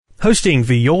Hosting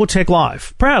for Your Tech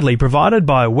Life, proudly provided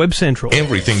by Web Central.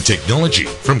 Everything technology,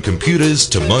 from computers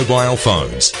to mobile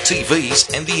phones,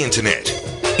 TVs and the internet.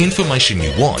 Information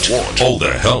you want, all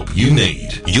the help you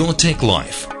need. Your Tech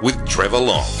Life with Trevor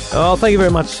Long. Oh, thank you very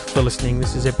much for listening.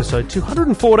 This is episode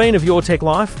 214 of Your Tech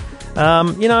Life.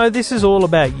 This is all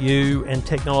about you and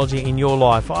technology in your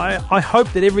life. I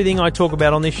hope that everything I talk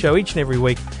about on this show each and every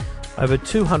week, over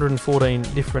 214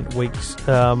 different weeks,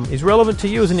 is relevant to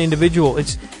you as an individual.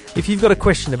 If you've got a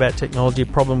question about technology, a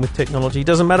problem with technology, it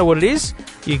doesn't matter what it is,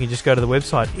 you can just go to the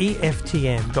website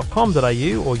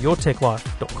eftm.com.au or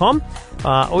yourtechlife.com,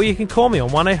 or you can call me on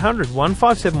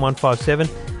 1-800-157-157.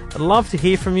 I'd love to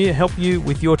hear from you, help you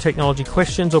with your technology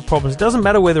questions or problems. It doesn't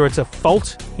matter whether it's a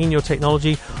fault in your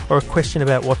technology or a question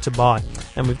about what to buy.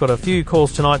 And we've got a few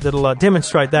calls tonight that'll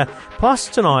demonstrate that. Plus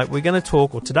tonight we're going to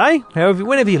talk, or today, however,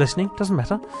 whenever you're listening, doesn't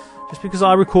matter. Just because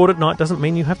I record at night doesn't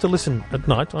mean you have to listen at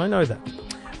night. I know that.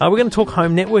 We're going to talk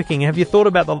home networking. Have you thought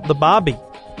about the Barbie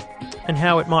and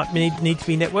how it might need to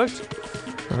be networked?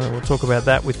 We'll talk about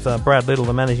that with Brad Little,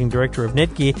 the Managing Director of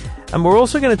Netgear. And we're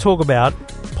also going to talk about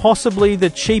possibly the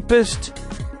cheapest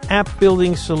app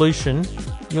building solution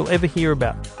you'll ever hear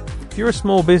about. If you're a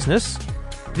small business,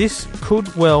 this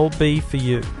could well be for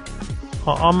you.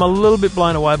 I'm a little bit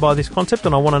blown away by this concept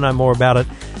and I want to know more about it.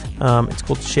 It's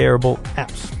called Shareable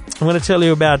Apps. I'm going to tell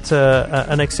you about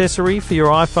an accessory for your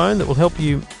iPhone that will help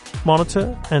you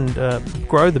monitor and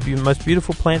grow the most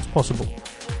beautiful plants possible.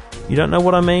 You don't know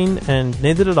what I mean, and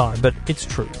neither did I, but it's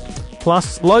true.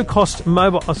 Plus, low-cost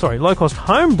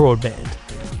home broadband.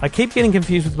 I keep getting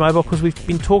confused with mobile because we've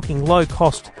been talking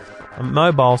low-cost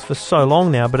mobiles for so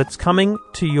long now, but it's coming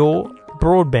to your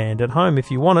broadband at home if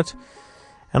you want it.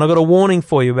 And I've got a warning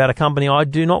for you about a company I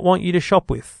do not want you to shop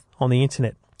with on the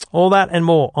internet. All that and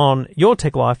more on Your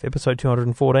Tech Life, episode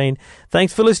 214.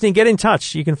 Thanks for listening. Get in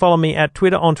touch. You can follow me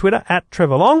on Twitter, at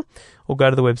Trevor Long, or go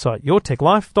to the website,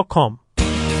 yourtechlife.com.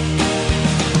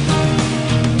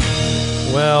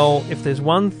 Well, if there's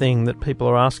one thing that people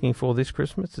are asking for this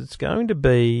Christmas, it's going to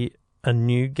be a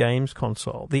new games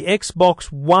console. The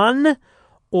Xbox One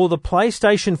or the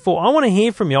PlayStation 4. I want to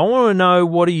hear from you. I want to know,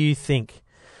 what do you think?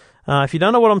 If you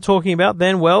don't know what I'm talking about,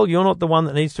 then, well, you're not the one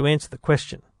that needs to answer the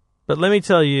question. But let me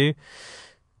tell you,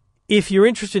 if you're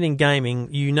interested in gaming,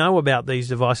 you know about these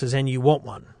devices and you want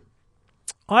one.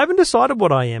 I haven't decided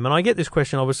what I am, and I get this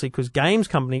question obviously because games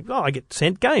company, I get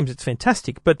sent games, it's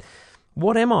fantastic, but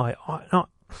what am I? I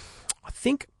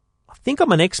think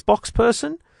I'm an Xbox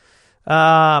person,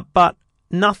 but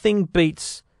nothing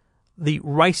beats the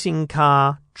racing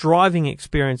car driving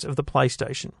experience of the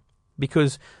PlayStation,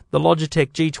 because the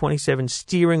Logitech G27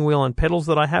 steering wheel and pedals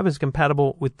that I have is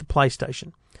compatible with the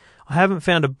PlayStation. I haven't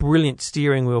found a brilliant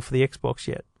steering wheel for the Xbox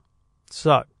yet.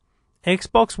 So,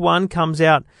 Xbox One comes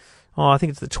out, I think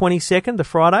it's the 22nd, the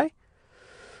Friday.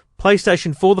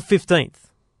 PlayStation 4, the 15th.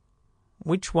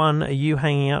 Which one are you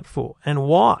hanging out for, and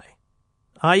why?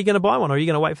 Are you going to buy one, or are you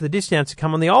going to wait for the discounts to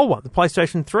come on the old one, the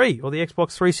PlayStation 3 or the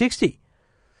Xbox 360?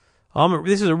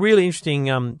 This is a really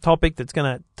interesting topic that's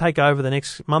going to take over the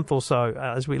next month or so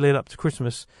as we lead up to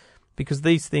Christmas, because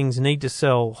these things need to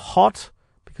sell hot,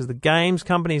 because the games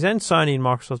companies and Sony and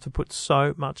Microsoft have put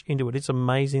so much into it. It's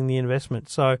amazing, the investment.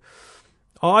 So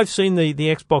I've seen the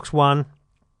Xbox One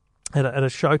at a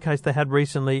showcase they had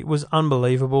recently. It was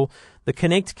unbelievable. The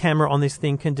Kinect camera on this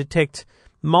thing can detect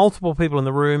multiple people in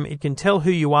the room. It can tell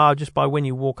who you are just by when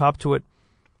you walk up to it.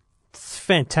 It's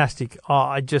fantastic.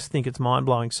 I just think it's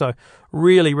mind-blowing. So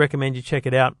really recommend you check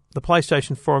it out. The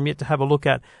PlayStation 4 I'm yet to have a look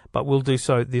at, but we'll do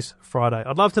so this Friday.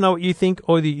 I'd love to know what you think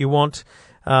or that you want.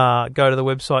 Go to the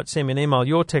website, send me an email,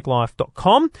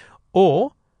 yourtechlife.com,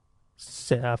 or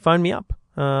phone me up,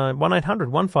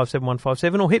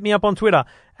 1-800-157-157, or hit me up on Twitter,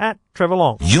 at Trevor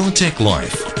Long. Your Tech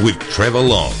Life with Trevor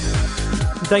Long.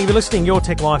 Thank you for listening.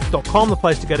 yourtechlife.com, the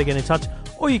place to go to get in touch,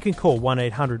 or you can call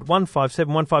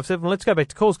 1-800-157-157. Let's go back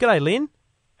to calls. G'day, Lynn.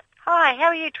 Hi, how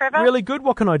are you, Trevor? Really good.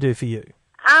 What can I do for you?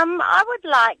 I would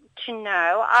like to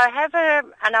know, I have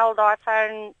an old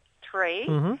iPhone 3,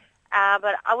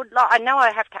 but I know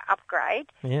I have to upgrade.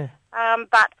 Yeah.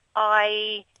 But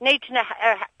I need to know,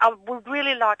 I would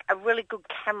really like a really good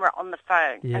camera on the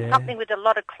phone, and something with a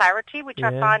lot of clarity, which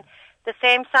I find the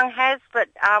Samsung has, but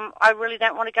I really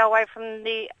don't want to go away from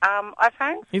the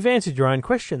iPhone. You've answered your own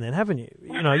question then, haven't you?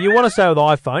 You know, you want to stay with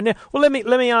iPhone. Now, well,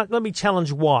 let me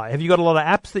challenge why. Have you got a lot of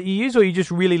apps that you use, or you just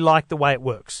really like the way it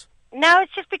works? No,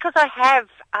 it's just because I have,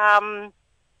 I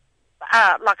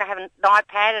have an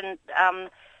iPad, and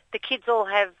the kids all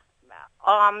have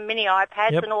mini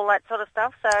iPads and all that sort of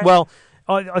stuff. So well,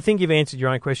 I think you've answered your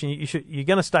own question. You're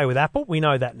going to stay with Apple. We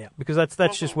know that now because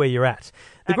that's just where you're at.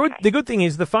 The good thing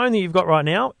is the phone that you've got right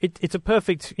now. It's a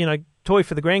perfect toy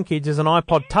for the grandkids as an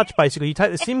iPod Touch. Basically, you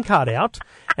take the SIM card out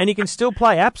and you can still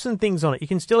play apps and things on it. You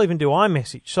can still even do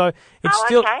iMessage. So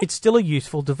it's still a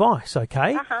useful device.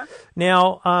 Okay.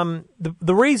 Now,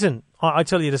 the reason I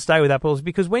tell you to stay with Apple is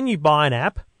because when you buy an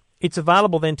app, it's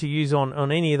available then to use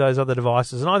on any of those other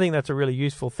devices, and I think that's a really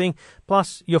useful thing.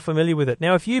 Plus, you're familiar with it.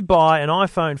 Now, if you buy an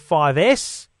iPhone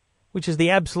 5S, which is the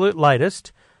absolute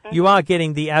latest, you are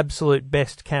getting the absolute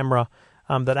best camera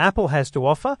that Apple has to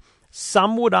offer.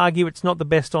 Some would argue it's not the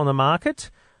best on the market.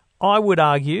 I would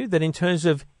argue that in terms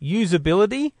of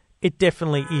usability, it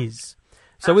definitely is.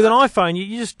 So with an iPhone,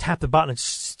 you just tap the button,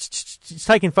 it's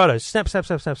taking photos, snap, snap,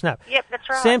 snap, snap, snap. Yep, that's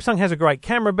right. Samsung has a great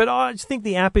camera, but I just think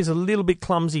the app is a little bit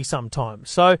clumsy sometimes.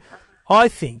 So I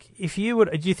think do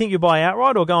you think you buy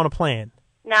outright or go on a plan?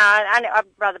 No, I'd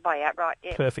rather buy outright,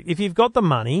 yeah. Perfect. If you've got the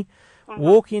money,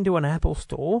 walk into an Apple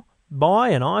store, buy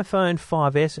an iPhone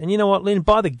 5S, and you know what, Lynn,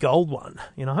 buy the gold one,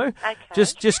 Okay.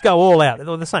 Just go all out.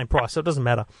 They're the same price, so it doesn't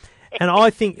matter. And I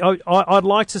think I'd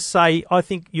like to say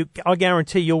I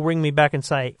guarantee you'll ring me back and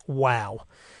say, wow.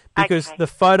 Because the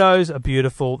photos are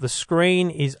beautiful. The screen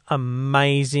is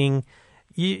amazing.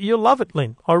 You'll love it,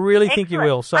 Lynn. I really think you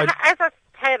will. So, as I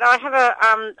said, I have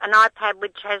an iPad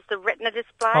which has the Retina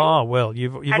display. Oh, well,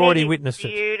 you've already witnessed it.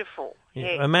 Beautiful.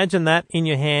 Yeah. Imagine that in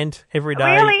your hand every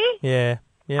day. Really? Yeah.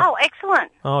 Oh,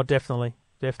 excellent. Oh, definitely.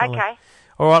 Okay.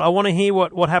 All right, I want to hear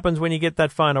what happens when you get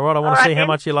that phone, all right? I want to see how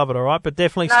much you love it, all right? But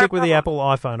definitely stick with the Apple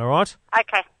iPhone, all right?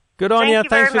 Okay. Good on you.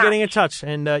 Thanks for much. getting in touch.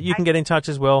 And you can get in touch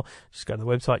as well. Just go to the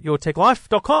website,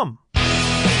 yourtechlife.com.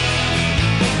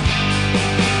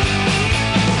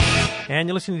 And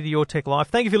you're listening to Your Tech Life.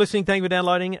 Thank you for listening. Thank you for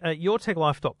downloading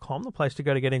yourtechlife.com, the place to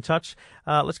go to get in touch.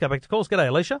 Let's go back to calls. G'day,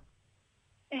 Alicia.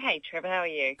 Hey, Trevor. How are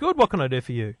you? Good. What can I do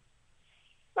for you?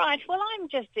 Right. Well, I'm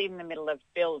just in the middle of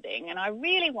building, and I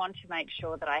really want to make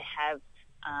sure that I have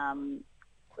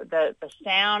the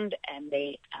sound and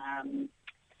the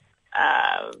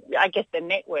I guess the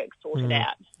network sorted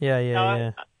out.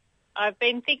 Yeah. I've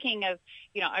been thinking of,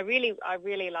 I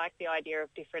really like the idea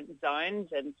of different zones,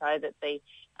 and so that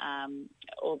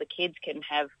all the kids can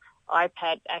have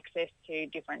iPad access to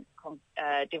different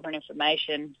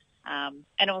information,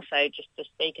 and also just the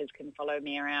speakers can follow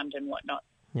me around and whatnot.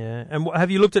 Yeah, and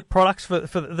have you looked at products for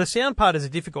the sound part? Is a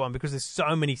difficult one because there's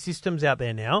so many systems out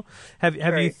there now. Have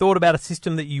you thought about a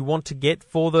system that you want to get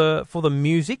for the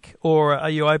music, or are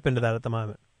you open to that at the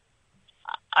moment?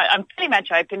 I'm pretty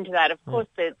much open to that. Of course,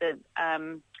 I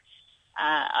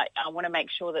want to make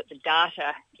sure that the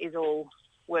data is all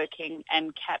working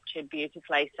and captured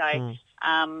beautifully. So,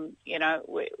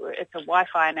 it's a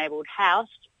Wi-Fi enabled house,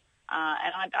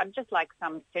 and I'd just like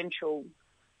some central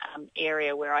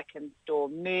area where I can store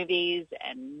movies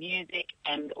and music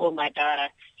and all my data,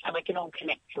 and we can all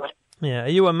connect to it. Yeah. Are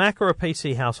you a Mac or a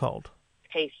PC household?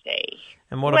 PC.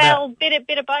 And what about? Well,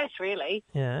 bit of both, really.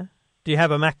 Yeah. Do you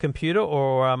have a Mac computer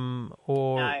or? No.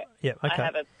 Yeah. Okay. I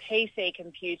have a PC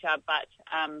computer, but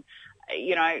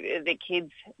the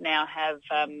kids now have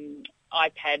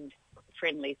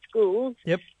iPad-friendly schools.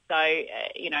 Yep. So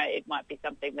it might be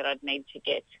something that I'd need to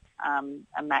get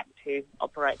a Mac to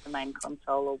operate the main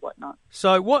console or whatnot.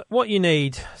 So what you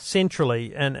need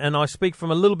centrally, and I speak from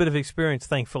a little bit of experience,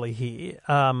 thankfully, here,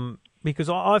 because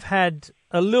I've had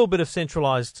a little bit of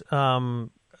centralised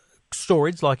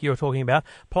storage like you were talking about,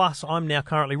 plus I'm now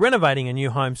currently renovating a new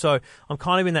home, so I'm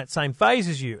kind of in that same phase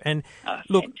as you. And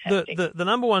look, the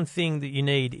number one thing that you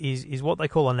need is what they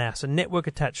call a NAS, a network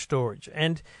attached storage.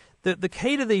 And the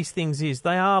key to these things is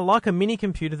they are like a mini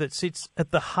computer that sits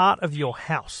at the heart of your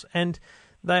house. And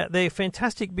they're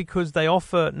fantastic because they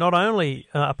offer not only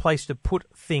a place to put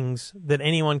things that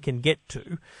anyone can get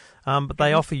to, but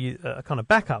they offer you a kind of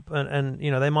backup. And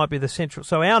they might be the central.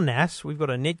 So our NAS, we've got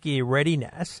a Netgear Ready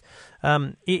NAS.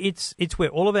 It's where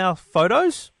all of our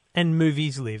photos and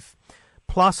movies live.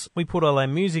 Plus, we put all our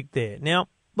music there. Now,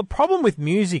 the problem with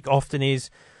music often is,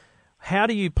 how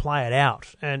do you play it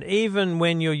out? And even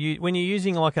when you're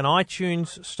using like an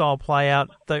iTunes style play out,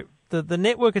 the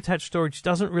network attached storage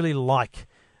doesn't really like,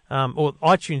 or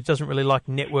iTunes doesn't really like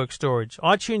network storage.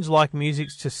 iTunes like music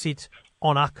to sit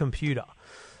on a computer.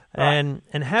 Right.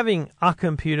 And having a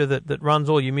computer that runs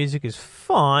all your music is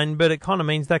fine, but it kind of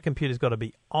means that computer's got to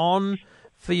be on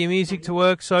for your music to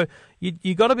work. So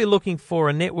you got to be looking for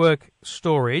a network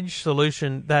storage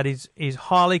solution that is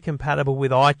highly compatible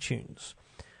with iTunes.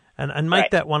 And make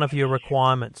that one of your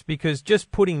requirements, because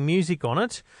just putting music on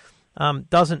it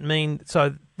doesn't mean...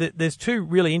 So there's two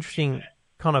really interesting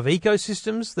kind of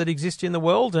ecosystems that exist in the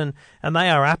world, and they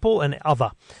are Apple and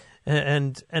other.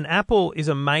 And Apple is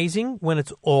amazing when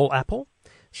it's all Apple.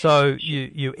 So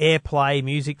you AirPlay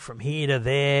music from here to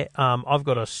there. I've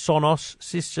got a Sonos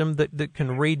system that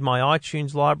can read my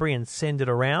iTunes library and send it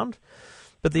around.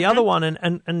 But the other one,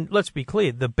 and let's be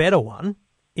clear, the better one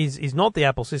is not the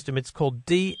Apple system. It's called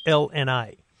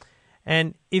DLNA.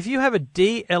 And if you have a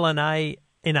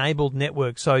DLNA-enabled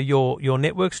network, so your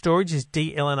network storage is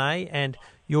DLNA and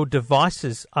your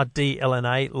devices are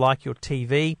DLNA, like your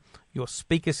TV, your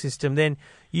speaker system, then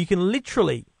you can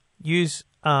literally use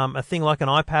a thing like an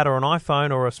iPad or an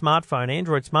iPhone or a smartphone,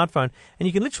 Android smartphone, and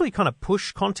you can literally kind of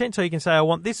push content. So you can say, I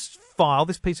want this file,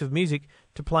 this piece of music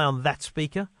to play on that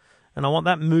speaker, and I want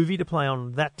that movie to play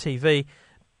on that TV.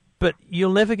 But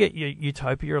you'll never get your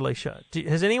utopia, Alicia.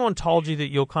 Has anyone told you that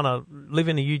you'll kind of live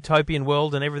in a utopian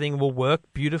world and everything will work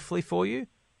beautifully for you?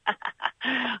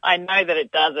 I know that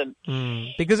it doesn't.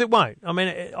 Because it won't. I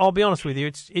mean, I'll be honest with you.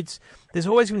 It's there's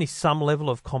always going to be some level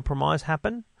of compromise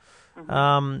happen.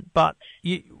 But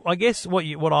I guess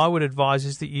what I would advise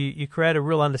is that you create a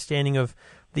real understanding of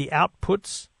the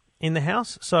outputs in the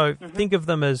house. So think of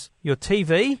them as your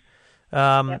TV,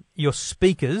 your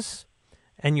speakers,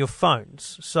 and your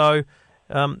phones. So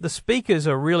the speakers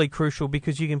are really crucial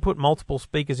because you can put multiple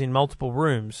speakers in multiple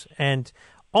rooms, and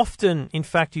often, in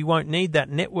fact, you won't need that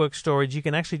network storage. You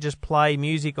can actually just play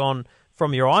music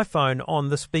from your iPhone on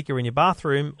the speaker in your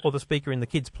bathroom or the speaker in the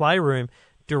kids' playroom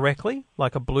directly,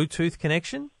 like a Bluetooth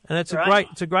connection. And it's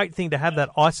a great thing to have that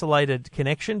isolated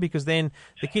connection, because then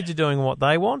the kids are doing what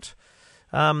they want.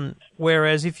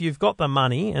 Whereas if you've got the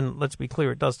money, and let's be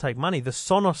clear, it does take money, the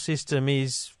Sonos system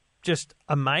is just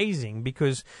amazing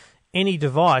because any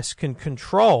device can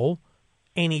control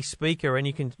any speaker, and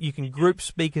you can group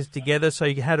speakers together. So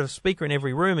you can have a speaker in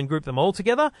every room and group them all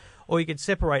together, or you could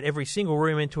separate every single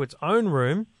room into its own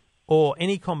room, or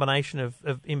any combination of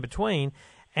in between.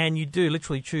 And you do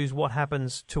literally choose what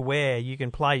happens to where. You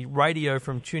can play radio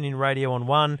from TuneIn Radio on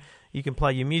one. You can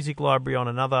play your music library on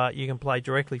another. You can play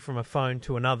directly from a phone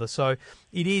to another. So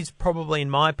it is probably, in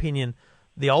my opinion,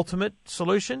 the ultimate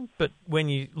solution. But when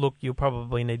you look, you'll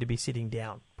probably need to be sitting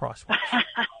down price-wise.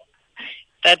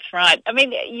 That's right. I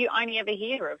mean, you only ever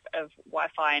hear of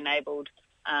Wi-Fi enabled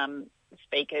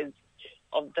speakers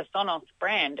of the Sonos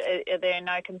brand. Are there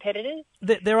no competitors?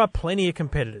 There are plenty of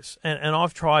competitors, and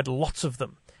I've tried lots of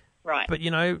them. Right. But,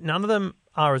 none of them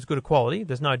are as good a quality.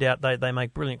 There's no doubt they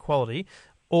make brilliant quality,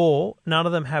 or none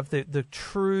of them have the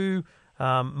true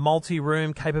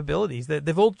multi-room capabilities.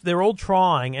 They're all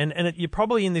trying, and you're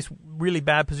probably in this really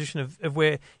bad position of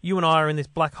where you and I are in this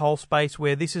black hole space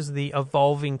where this is the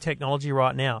evolving technology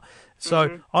right now.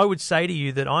 So I would say to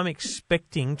you that I'm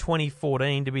expecting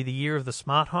 2014 to be the year of the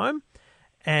smart home,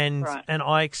 and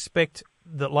I expect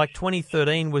that like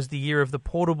 2013 was the year of the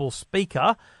portable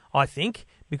speaker, I think,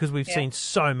 because we've seen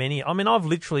so many. I mean, I've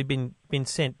literally been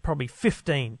sent probably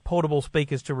 15 portable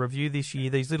speakers to review this year,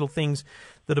 these little things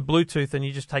that are Bluetooth and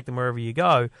you just take them wherever you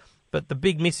go. But the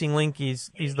big missing link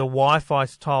is the Wi-Fi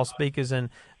style speakers, and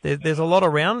there's a lot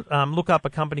around. Look up a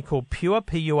company called Pure,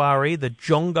 P-U-R-E, the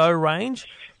Jongo range.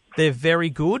 They're very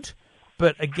good,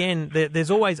 but again,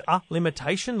 there's always a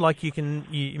limitation. Like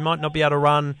you might not be able to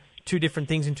run two different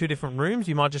things in two different rooms.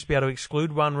 You might just be able to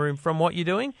exclude one room from what you're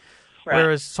doing. Right.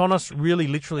 Whereas Sonos really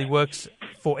literally works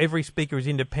for every speaker is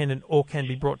independent or can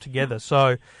be brought together.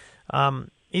 So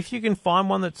if you can find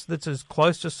one that's as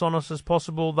close to Sonos as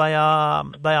possible, they are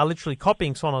literally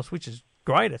copying Sonos, which is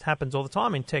great. It happens all the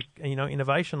time in tech.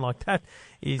 Innovation like that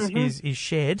is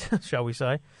shared, shall we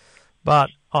say.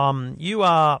 But you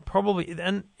are probably,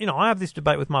 and I have this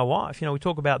debate with my wife. We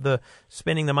talk about the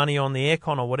spending the money on the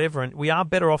aircon or whatever, and we are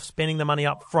better off spending the money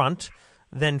up front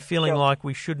than feeling like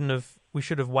we should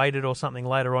have waited or something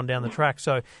later on down the track.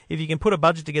 So if you can put a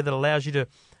budget together that allows you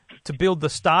to build the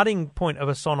starting point of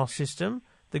a Sonos system,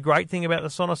 the great thing about the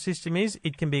Sonos system is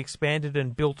it can be expanded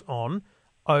and built on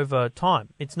over time.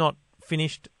 It's not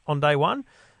finished on day one.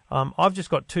 I've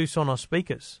just got 2 Sonos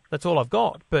speakers. That's all I've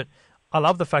got. But I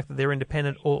love the fact that they're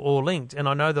independent or linked, and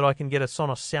I know that I can get a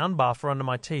Sonos soundbar for under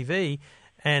my TV,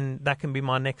 and that can be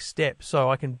my next step. So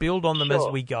I can build on them as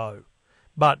we go.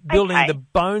 But building the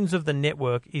bones of the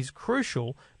network is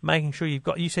crucial, making sure you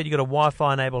said you've got a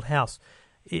Wi-Fi enabled house.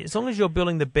 As long as you're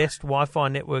building the best Wi-Fi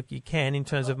network you can in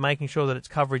terms of making sure that it's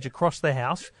coverage across the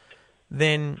house,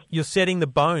 then you're setting the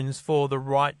bones for the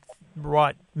right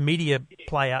media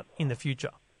play out in the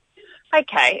future.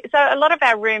 Okay, so a lot of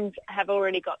our rooms have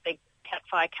already got the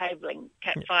Cat5 cabling.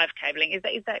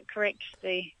 Is that correct?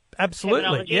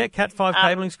 Absolutely, yeah. Cat5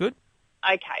 cabling's good.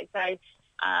 Okay, so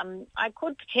I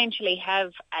could potentially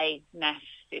have a NAS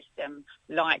system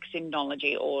like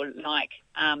Synology or like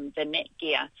the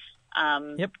Netgear,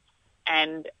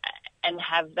 and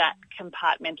have that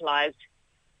compartmentalised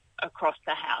across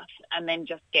the house, and then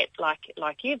just get like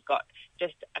you've got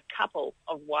just a couple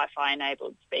of Wi-Fi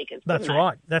enabled speakers. That's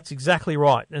right. That's exactly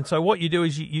right. And so what you do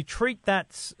is you treat that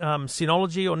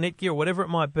Synology or Netgear or whatever it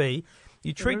might be.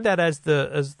 You treat that as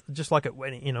just like it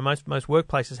when most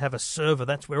workplaces have a server.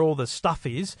 That's where all the stuff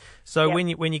is. So when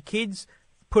your kids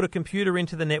put a computer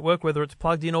into the network, whether it's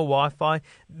plugged in or Wi-Fi,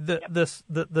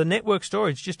 the network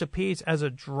storage just appears as a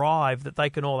drive that they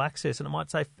can all access. And it might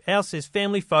say, ours says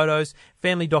family photos,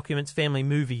 family documents, family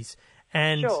movies.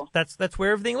 And that's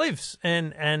where everything lives.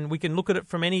 And we can look at it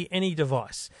from any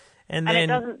device. And then, it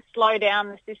doesn't slow down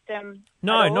the system?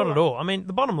 No, not at all. I mean,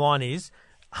 the bottom line is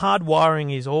hard wiring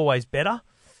is always better.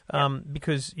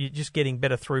 Because you're just getting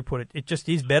better throughput. It just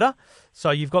is better.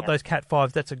 So you've got those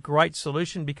Cat5s. That's a great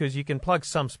solution because you can plug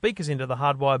some speakers into the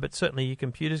hardwire, but certainly your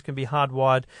computers can be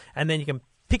hardwired, and then you can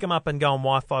pick them up and go on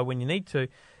Wi-Fi when you need to.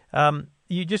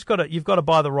 You've got to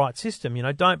buy the right system.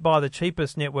 Don't buy the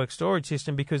cheapest network storage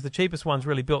system because the cheapest one's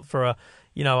really built for a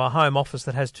home office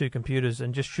that has 2 computers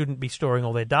and just shouldn't be storing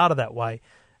all their data that way.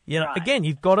 Again,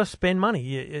 you've got to spend money.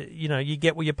 You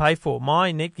get what you pay for.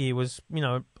 My Netgear was,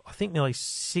 I think nearly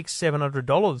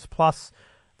 $600-700 plus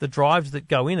the drives that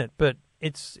go in it. But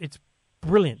it's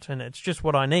brilliant and it's just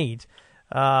what I need.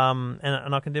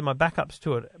 And I can do my backups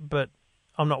to it. But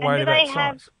I'm not worried about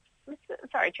size.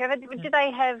 Sorry, Trevor. Do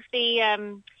they have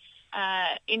the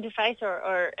interface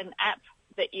or an app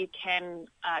that you can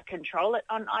control it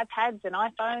on iPads and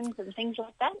iPhones and things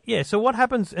like that? Yeah, so what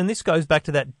happens, and this goes back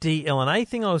to that DLNA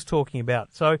thing I was talking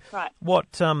about. So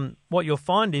what you'll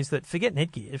find is that forget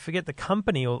Netgear, forget the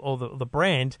company or the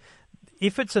brand,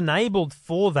 if it's enabled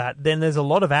for that, then there's a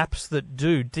lot of apps that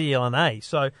do DLNA.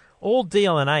 So all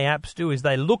DLNA apps do is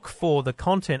they look for the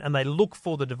content and they look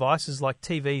for the devices like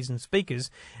TVs and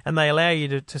speakers, and they allow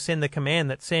you to send the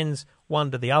command that sends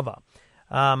one to the other.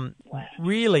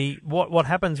 Really, what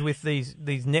happens with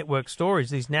these network storage,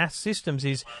 these NAS systems,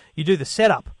 is you do the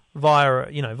setup via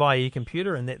your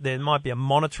computer, and there might be a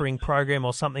monitoring program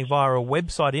or something via a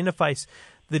website interface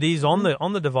that is on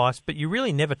the device, but you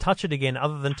really never touch it again,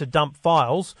 other than to dump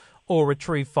files or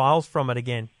retrieve files from it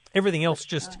again. Everything else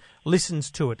just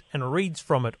listens to it and reads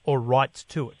from it or writes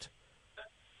to it.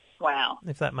 Wow!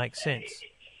 If that makes sense.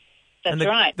 That's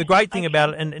right. The great thing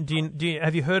about it, and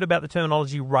have you heard about the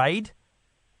terminology RAID?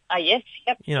 Yes,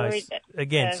 yep.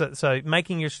 Again, so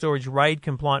making your storage RAID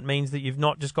compliant means that you've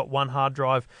not just got one hard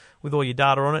drive with all your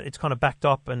data on it. It's kind of backed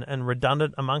up and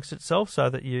redundant amongst itself so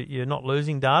that you're not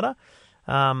losing data.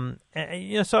 So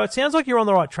it sounds like you're on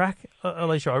the right track,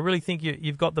 Alicia. I really think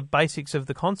you've got the basics of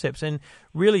the concepts, and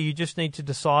really you just need to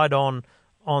decide on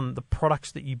the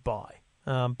products that you buy,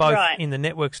 both in the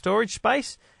network storage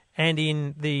space and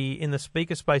in the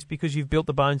speaker space, because you've built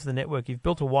the bones of the network. You've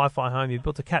built a Wi-Fi home. You've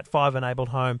built a Cat5 enabled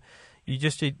home. You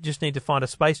just need to find a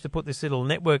space to put this little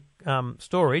network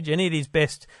storage, and it is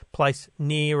best placed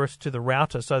nearest to the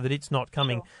router so that it's not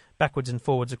coming backwards and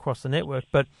forwards across the network.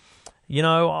 But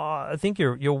I think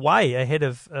you're way ahead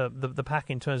of the pack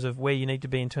in terms of where you need to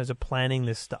be in terms of planning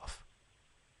this stuff.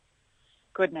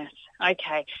 Goodness.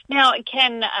 Okay. Now,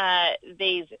 can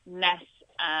these NAS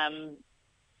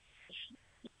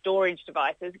storage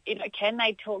devices, can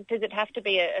they talk? Does it have to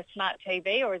be a smart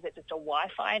TV, or is it just a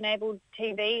Wi-Fi enabled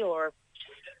TV? Or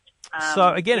so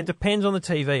again, it depends on the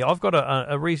TV. I've got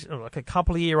a recent, like a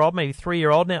couple of year old, maybe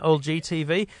 3-year-old now, LG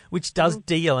TV, which does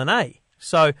DLNA.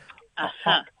 So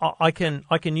I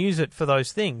can use it for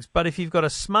those things. But if you've got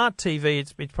a smart TV,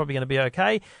 it's probably going to be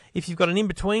okay. If you've got an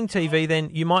in-between TV,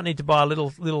 then you might need to buy a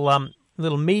little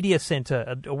media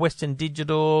center. A Western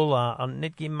Digital,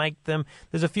 Netgear make them.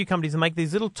 There's a few companies that make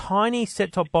these little tiny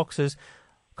set-top boxes,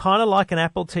 kind of like an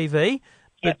Apple TV,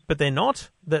 but they're not.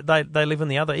 They live in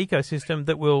the other ecosystem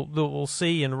that will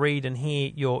see and read and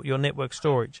hear your network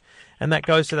storage. And that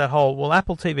goes to that whole, well,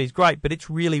 Apple TV is great, but it's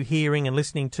really hearing and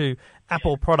listening to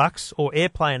Apple products or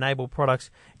AirPlay-enabled products.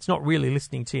 It's not really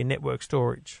listening to your network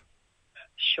storage.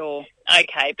 Sure.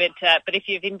 Okay, but if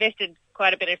you've invested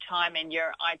quite a bit of time in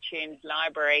your iTunes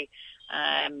library,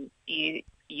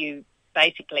 you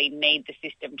basically need the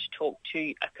system to talk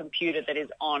to a computer that is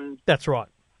on. That's right.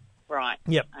 Right.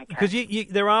 Yep. Okay. Because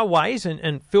there are ways,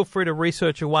 and feel free to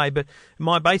research away, but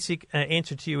my basic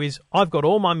answer to you is I've got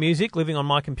all my music living on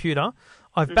my computer.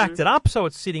 I've backed it up so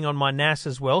it's sitting on my NAS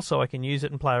as well, so I can use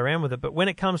it and play around with it. But when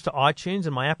it comes to iTunes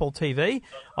and my Apple TV,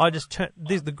 I just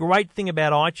the great thing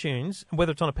about iTunes,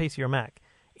 whether it's on a PC or a Mac,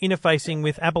 interfacing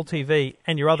with Apple TV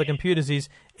and your other computers is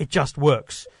it just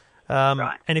works.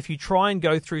 Right. And if you try and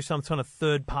go through some kind of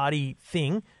third-party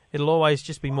thing, it'll always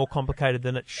just be more complicated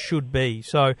than it should be.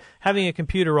 So having a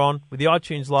computer on with the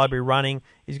iTunes library running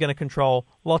is going to control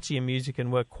lots of your music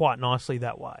and work quite nicely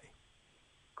that way.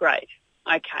 Great.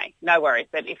 Okay, no worries.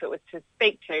 But if it was to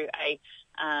speak to a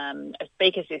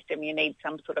speaker system, you need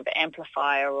some sort of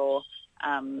amplifier or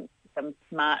some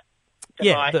smart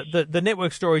device. Yeah, the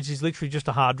network storage is literally just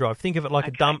a hard drive. Think of it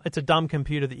like it's a dumb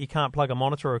computer that you can't plug a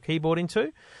monitor or a keyboard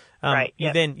into. Right.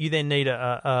 You then need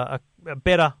a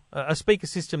better speaker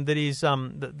system that is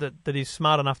that is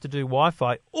smart enough to do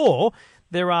Wi-Fi. Or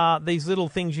there are these little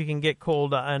things you can get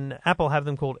called, and Apple have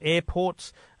them called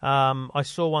AirPorts. I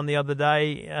saw one the other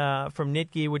day from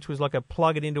Netgear, which was like a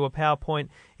plug it into a PowerPoint.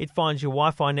 It finds your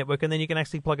Wi-Fi network, and then you can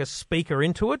actually plug a speaker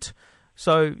into it.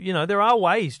 So, there are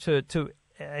ways to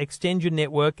extend your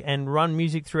network and run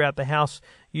music throughout the house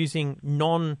using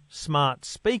non-smart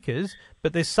speakers,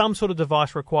 but there's some sort of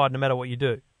device required no matter what you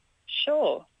do.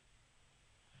 Sure.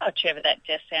 Oh, Trevor, that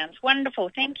just sounds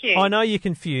wonderful. Thank you. I know you're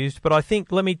confused, but I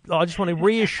just want to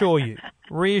reassure you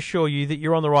that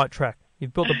you're on the right track.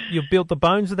 You've built the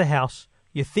bones of the house.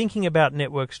 You're thinking about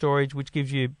network storage, which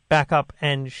gives you backup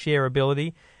and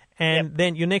shareability. And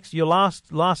then your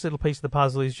last little piece of the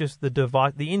puzzle is just the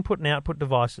device, the input and output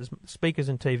devices, speakers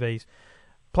and TVs.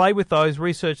 Play with those,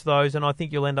 research those, and I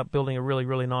think you'll end up building a really,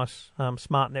 really nice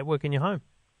smart network in your home.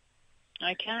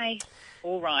 Okay.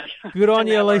 All right. Good on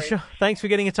you, Alicia. Thanks for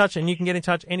getting in touch, and you can get in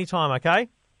touch anytime, okay?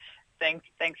 Thanks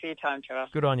for your time, Trevor.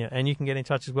 Good on you. And you can get in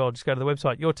touch as well. Just go to the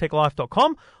website,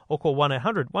 yourtechlife.com, or call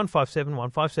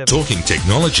 1-800-157-157. Talking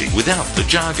technology without the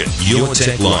jargon. Your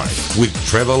Tech Life with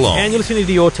Trevor Long. And you're listening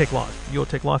to Your Tech Life. Your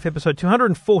Tech Life, episode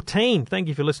 214. Thank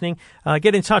you for listening.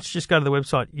 Get in touch. Just go to the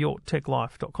website,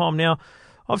 yourtechlife.com. Now,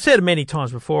 I've said it many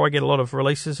times before, I get a lot of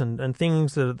releases and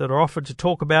things that are offered to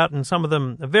talk about, and some of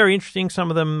them are very interesting.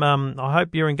 Some of them I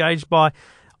hope you're engaged by.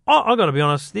 I've got to be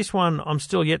honest, this one I'm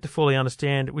still yet to fully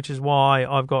understand, which is why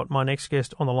I've got my next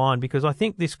guest on the line, because I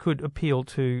think this could appeal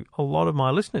to a lot of my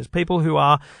listeners, people who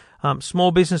are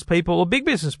small business people or big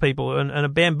business people and are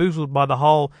bamboozled by the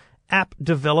whole app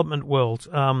development world.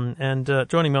 And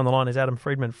joining me on the line is Adam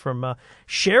Friedman from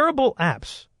Shareable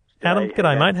Apps. Adam,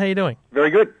 g'day, mate. How you doing?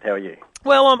 Very good. How are you?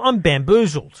 Well, I'm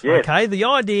bamboozled, yes. Okay? The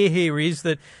idea here is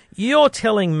that you're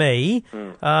telling me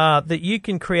that you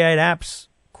can create apps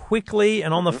quickly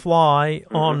and on the fly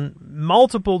on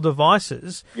multiple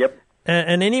devices. Yep.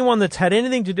 And anyone that's had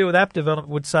anything to do with app development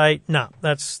would say, no,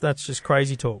 that's just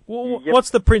crazy talk. Well, what's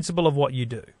the principle of what you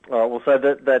do? Oh, well, so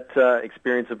that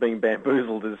experience of being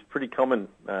bamboozled is pretty common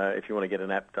if you want to get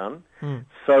an app done.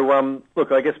 So,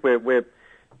 look, I guess where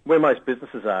most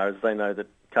businesses are is they know that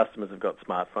customers have got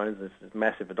smartphones. There's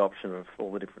massive adoption of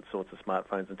all the different sorts of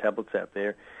smartphones and tablets out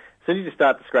there. So you just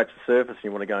start to scratch the surface and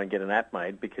you want to go and get an app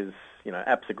made because,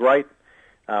 apps are great,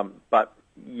 but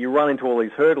you run into all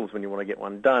these hurdles when you want to get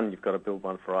one done. You've got to build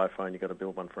one for iPhone, you've got to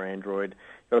build one for Android,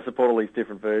 you've got to support all these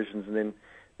different versions, and then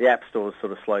the app stores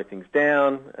sort of slow things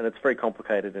down, and it's very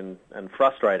complicated and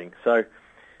frustrating. So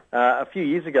a few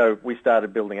years ago, we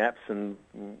started building apps, and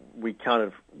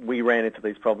we ran into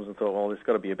these problems and thought, well, there's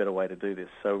got to be a better way to do this.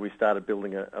 So we started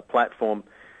building a platform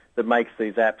that makes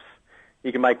these apps.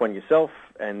 You can make one yourself,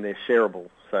 and they're shareable.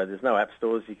 So there's no app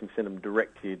stores. You can send them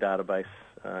direct to your database,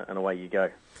 and away you go.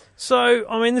 So,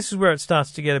 this is where it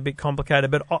starts to get a bit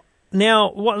complicated. But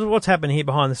now, what's happened here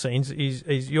behind the scenes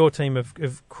is your team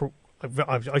have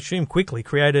I assume quickly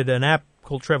created an app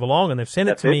called Trevor Long, and they've sent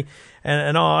it to me.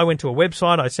 And I went to a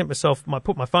website. I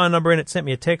put my phone number in. It sent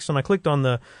me a text, and I clicked on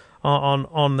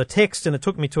the text, and it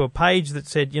took me to a page that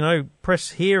said,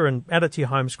 press here and add it to your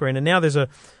home screen. And now there's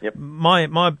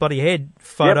my bloody head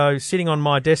photo sitting on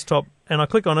my desktop, and I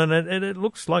click on it, and it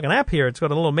looks like an app here. It's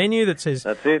got a little menu that says,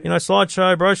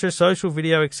 slideshow, brochure, social,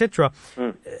 video, etc.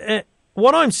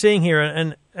 What I'm seeing here,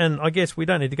 and I guess we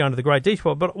don't need to go into the great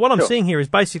detail, but what I'm seeing here is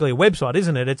basically a website,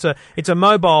 isn't it? It's a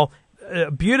mobile,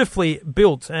 beautifully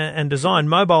built and designed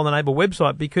mobile-enabled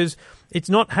website, because it's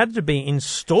not had to be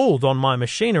installed on my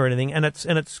machine or anything, and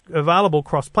it's available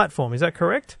cross-platform. Is that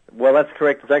correct? Well, that's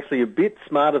correct. It's actually a bit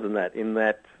smarter than that, in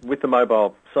that with the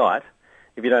mobile site,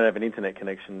 if you don't have an internet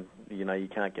connection, you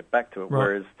can't get back to it. Right.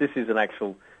 Whereas this is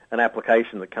an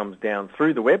application that comes down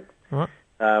through the web. Right.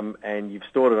 And you've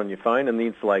stored it on your phone, and the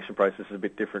installation process is a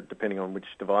bit different depending on which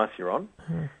device you're on.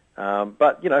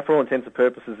 But, for all intents and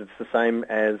purposes, it's the same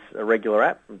as a regular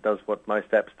app. It does what most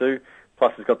apps do,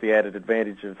 Plus, it's got the added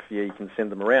advantage of you can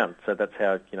send them around. So that's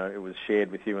how it was shared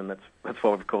with you, and that's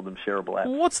why we've called them shareable apps.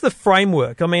 What's the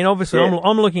framework? I mean, obviously,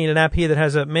 I'm looking at an app here that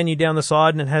has a menu down the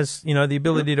side, and it has the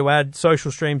ability to add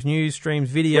social streams, news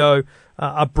streams, video,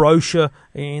 a brochure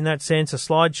in that sense, a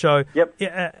slideshow. Yep.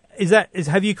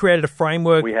 Have you created a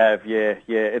framework? We have, yeah.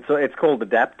 It's called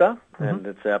Adapter, and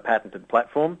it's our patented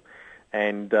platform.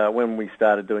 And when we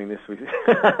started doing this,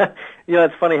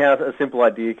 it's funny how a simple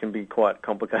idea can be quite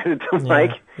complicated to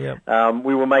make.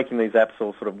 We were making these apps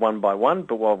all sort of one by one,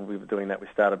 but while we were doing that, we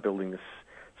started building this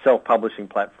self-publishing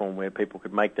platform where people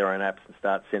could make their own apps and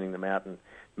start sending them out and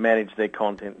manage their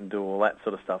content and do all that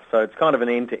sort of stuff. So it's kind of an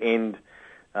end-to-end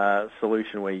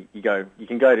solution where you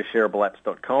can go to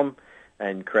shareableapps.com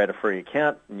and create a free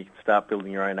account, and you can start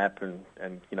building your own app and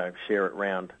share it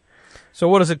around. So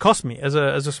what does it cost me as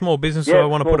a small business? So I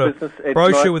want to put a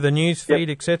brochure with a news feed,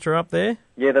 etc. up there?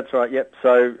 Yeah, that's right, yep.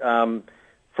 So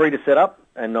free to set up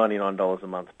and $99 a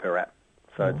month per app.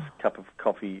 So it's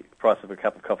price of a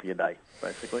cup of coffee a day,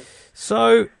 basically.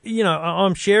 So,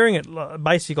 I'm sharing it.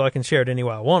 Basically, I can share it any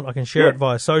way I want. I can share it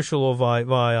via social or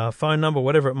via phone number,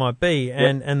 whatever it might be.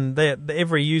 And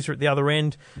every user at the other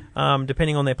end,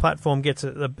 depending on their platform, gets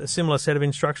a similar set of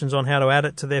instructions on how to add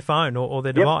it to their phone or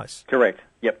their device. Correct.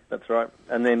 Yep, that's right.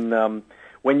 And then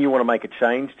when you want to make a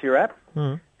change to your app,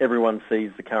 everyone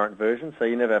sees the current version, so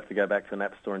you never have to go back to an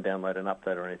app store and download an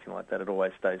update or anything like that. It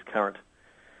always stays current.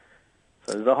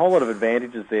 So there's a whole lot of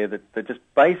advantages there that just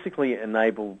basically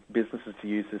enable businesses to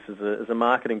use this as a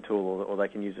marketing tool, or they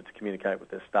can use it to communicate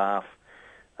with their staff.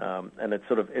 And it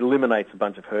sort of eliminates a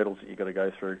bunch of hurdles that you've got to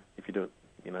go through if you do it,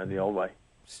 the old way.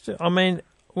 I mean,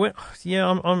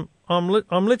 I'm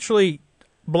literally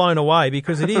blown away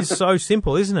because it is so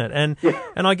simple, isn't it?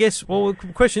 And I guess, the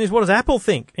question is, what does Apple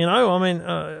think?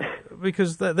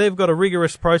 Because they've got a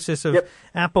rigorous process of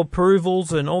app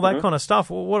approvals and all that kind of stuff.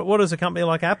 What does a company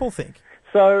like Apple think?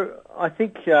 So I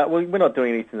think we're not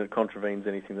doing anything that contravenes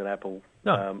anything that Apple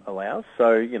allows.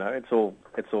 So it's all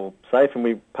safe, and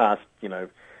we passed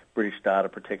British data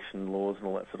protection laws and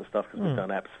all that sort of stuff because we've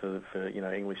done apps for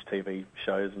English TV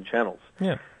shows and channels.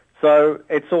 Yeah. So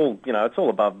it's all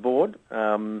above board.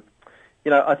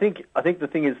 I think the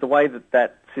thing is the way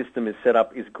that system is set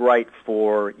up is great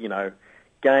for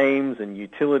games and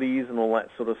utilities and all that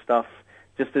sort of stuff.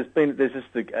 There's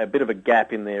just a bit of a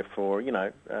gap in there for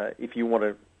if you want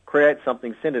to create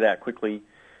something, send it out quickly.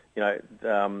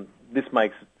 This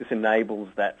enables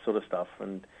that sort of stuff,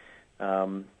 and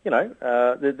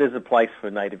there's a place for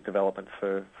native development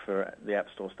for the App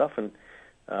Store stuff, and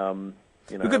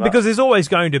because there's always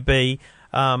going to be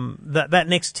that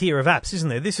next tier of apps, isn't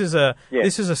there? This is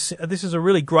a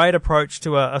really great approach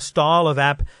to a style of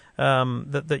app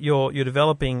that you're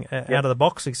developing out of the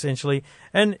box, essentially.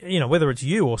 And whether it's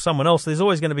you or someone else, there's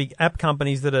always going to be app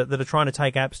companies that are trying to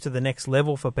take apps to the next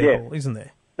level for people, isn't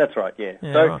there? That's right. Yeah.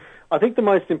 So right. I think the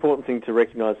most important thing to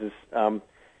recognise is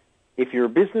if you're a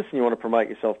business and you want to promote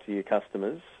yourself to your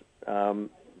customers, the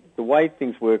way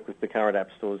things work with the current app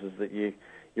stores is that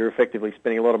you're effectively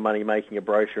spending a lot of money making a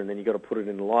brochure, and then you've got to put it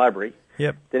in the library.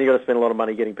 Yep. Then you've got to spend a lot of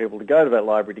money getting people to go to that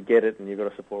library to get it, and you've got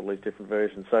to support all these different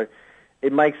versions. So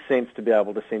it makes sense to be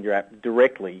able to send your app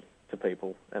directly to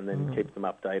people and then keep them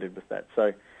updated with that.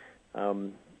 So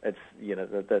it's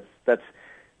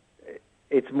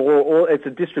a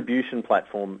distribution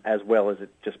platform as well as it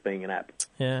just being an app.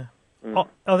 Yeah.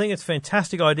 I think it's a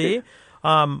fantastic idea.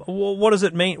 What does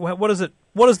it mean? What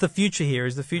is the future here?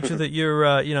 Is the future that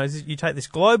you're, you take this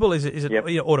global? Is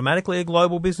it automatically a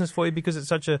global business for you because it's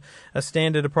such a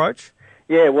standard approach?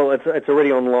 Yeah, well, it's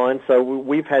already online. So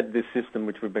we've had this system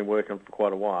which we've been working on for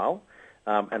quite a while,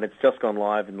 and it's just gone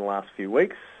live in the last few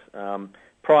weeks.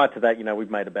 Prior to that,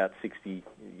 we've made about 60,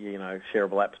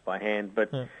 shareable apps by hand,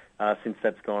 but since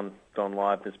that's gone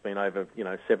live, there's been over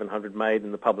 700 made,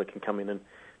 and the public can come in and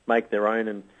make their own.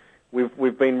 And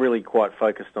we've been really quite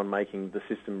focused on making the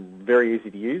system very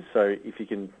easy to use. So if you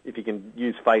can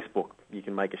use Facebook, you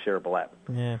can make a shareable app.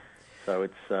 Yeah. So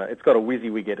it's got a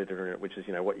WYSIWYG editor in it, which is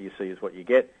what you see is what you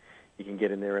get. You can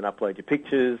get in there and upload your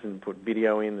pictures and put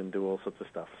video in and do all sorts of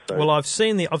stuff. So, well, I've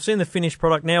seen the finished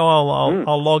product. Now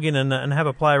I'll log in and have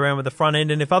a play around with the front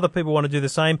end. And if other people want to do the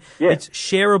same, it's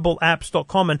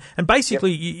shareableapps.com. And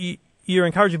basically you're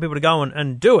encouraging people to go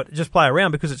and do it. Just play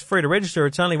around because it's free to register.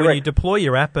 It's only when you deploy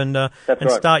your app and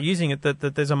start using it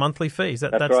that there's a monthly fee.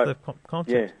 That's right. The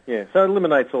concept. Yeah. So it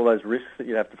eliminates all those risks that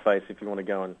you have to face if you want to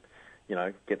go and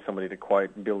get somebody to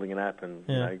quote building an app and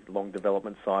long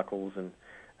development cycles and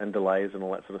delays and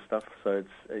all that sort of stuff. So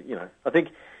it's I think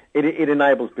it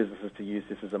enables businesses to use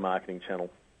this as a marketing channel.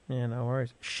 Yeah, no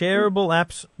worries.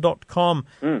 Shareableapps.com.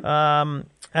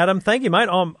 Adam, thank you, mate.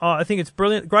 I think it's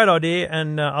brilliant. Great idea,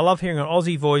 and I love hearing an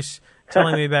Aussie voice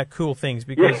telling me about cool things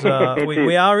because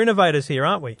we are innovators here,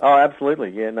 aren't we? Oh,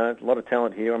 absolutely. Yeah, no, a lot of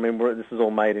talent here. I mean, this is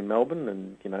all made in Melbourne,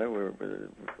 and, we're an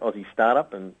Aussie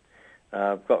startup, and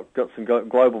got some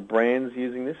global brands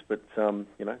using this, but,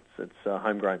 it's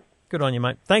homegrown. Good on you,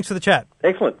 mate. Thanks for the chat.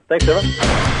 Excellent. Thanks, Trevor.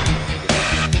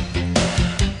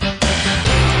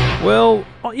 Well,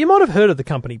 you might have heard of the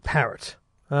company Parrot.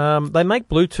 They make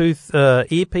Bluetooth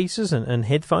earpieces and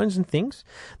headphones and things.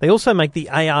 They also make the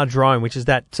AR drone, which is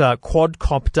that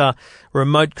quadcopter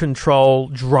remote control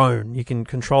drone. You can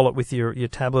control it with your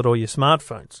tablet or your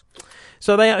smartphones.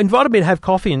 So they invited me to have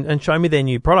coffee and show me their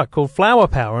new product called Flower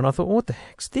Power, and I thought, what the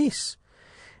heck's this?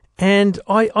 And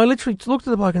I literally looked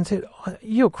at the bloke and said,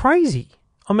 you're crazy.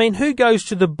 I mean, who goes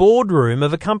to the boardroom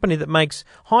of a company that makes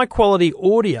high-quality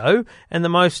audio and the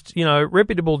most,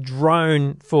 reputable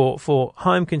drone for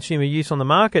home consumer use on the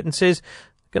market and says,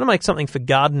 going to make something for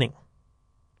gardening?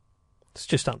 It's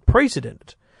just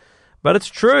unprecedented. But it's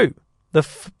true. The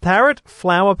Parrot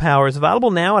Flower Power is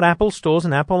available now at Apple stores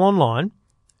and Apple online,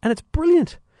 and it's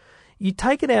brilliant. You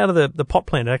take it out of the pot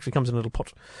plant. It actually comes in a little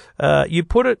pot. You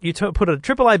put a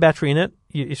AAA battery in it.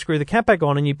 You screw the cap back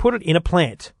on, and you put it in a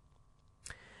plant.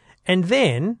 And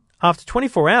then, after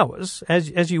 24 hours,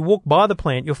 as you walk by the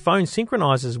plant, your phone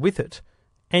synchronizes with it,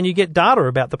 and you get data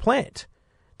about the plant.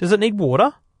 Does it need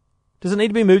water? Does it need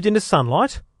to be moved into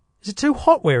sunlight? Is it too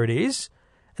hot where it is?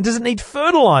 And does it need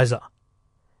fertilizer?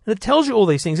 And it tells you all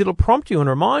these things. It'll prompt you and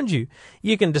remind you.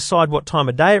 You can decide what time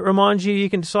of day it reminds you.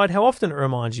 You can decide how often it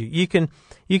reminds you. You can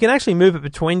actually move it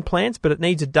between plants, but it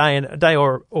needs a day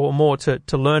or more to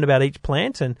learn about each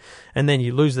plant, and then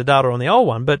you lose the data on the old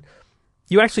one. But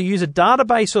you actually use a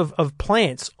database of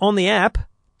plants on the app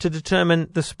to determine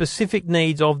the specific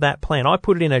needs of that plant. I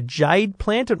put it in a jade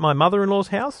plant at my mother-in-law's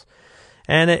house,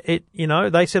 and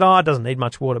they said, it doesn't need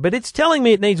much water. But it's telling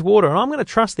me it needs water, and I'm going to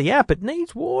trust the app. It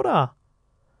needs water.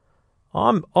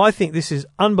 I think this is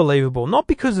unbelievable, not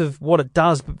because of what it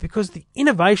does, but because the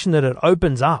innovation that it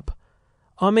opens up.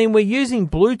 I mean, we're using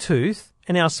Bluetooth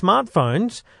in our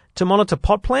smartphones to monitor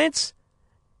pot plants.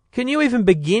 Can you even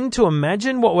begin to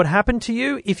imagine what would happen to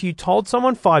you if you told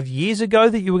someone 5 years ago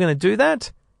that you were going to do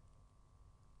that?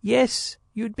 Yes,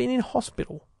 you'd been in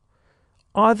hospital,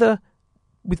 either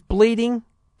with bleeding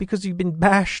because you've been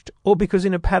bashed or because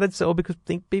in a padded cell because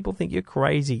people think you're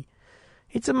crazy.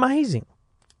 It's amazing.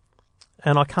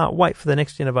 And I can't wait for the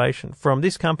next innovation from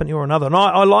this company or another. And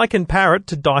I liken Parrot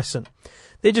to Dyson.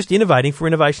 They're just innovating for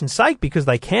innovation's sake because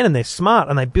they can, and they're smart,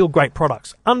 and they build great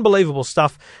products. Unbelievable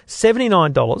stuff.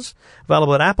 $79,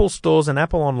 available at Apple stores and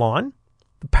Apple online.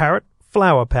 The Parrot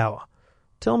Flower Power.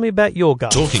 Tell me about your go.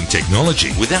 Talking technology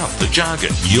without the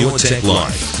jargon. Your Tech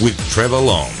Life with Trevor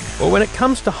Long. Well, when it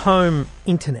comes to home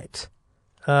internet,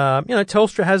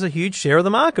 Telstra has a huge share of the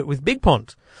market with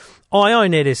BigPond.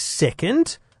 iiNet is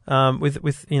second, with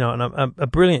a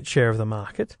brilliant share of the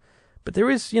market. But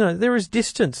there is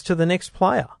distance to the next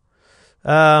player.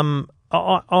 I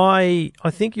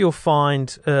think you'll find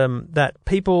that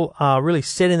people are really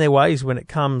set in their ways when it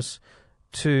comes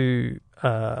to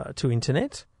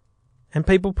internet, and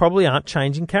people probably aren't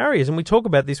changing carriers. And we talk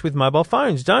about this with mobile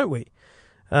phones, don't we?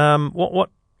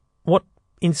 What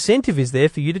incentive is there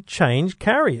for you to change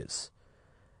carriers?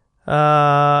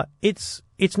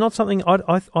 It's not something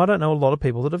I don't know a lot of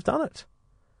people that have done it.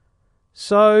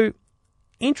 So,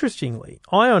 interestingly,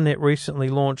 iiNet recently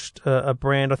launched a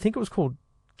brand, I think it was called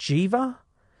Jiva,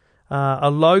 a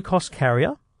low-cost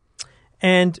carrier,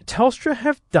 and Telstra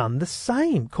have done the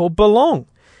same, called Belong.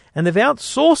 And they've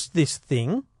outsourced this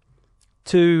thing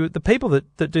to the people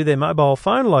that do their mobile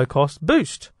phone low-cost,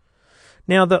 Boost.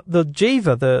 Now, the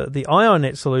Jiva, the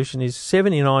iiNet solution, is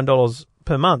 $79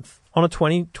 per month on a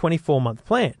 24-month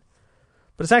plan.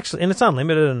 But it's actually, and it's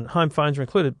unlimited and home phones are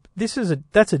included.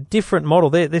 That's a different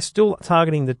model. They're still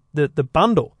targeting the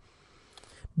bundle.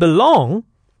 Belong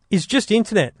is just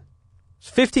internet.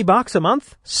 It's $50 a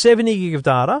month, 70 gig of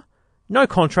data, no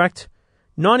contract,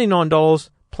 $99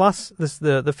 plus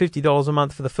the $50 a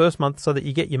month for the first month so that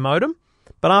you get your modem.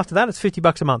 But after that, it's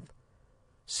 $50 a month,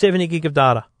 70 gig of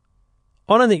data.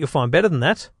 I don't think you'll find better than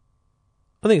that.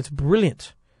 I think it's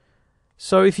brilliant.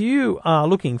 So if you are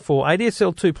looking for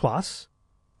ADSL 2+,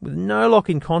 with no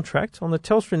lock-in contract on the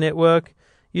Telstra network,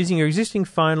 using your existing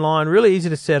phone line, really easy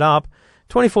to set up,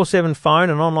 24/7 phone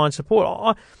and online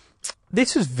support.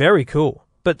 This is very cool.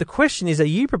 But the question is, are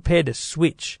you prepared to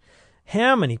switch?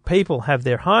 How many people have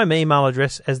their home email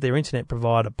address as their internet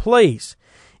provider? Please,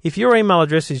 if your email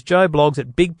address is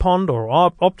joeblogs@bigpond or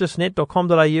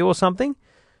optusnet.com.au or something,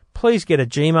 please get a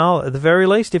Gmail at the very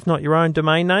least, if not your own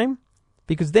domain name,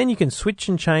 because then you can switch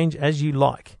and change as you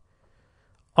like.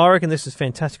 I reckon this is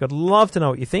fantastic. I'd love to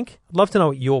know what you think. I'd love to know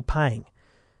what you're paying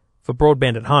for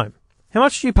broadband at home. How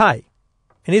much do you pay?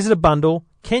 And is it a bundle?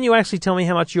 Can you actually tell me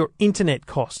how much your internet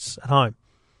costs at home?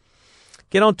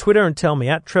 Get on Twitter and tell me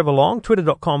at Trevor Long,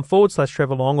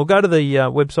 twitter.com/Trevor Long, or go to the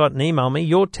website and email me,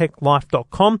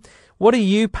 yourtechlife.com. What are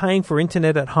you paying for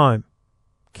internet at home?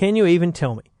 Can you even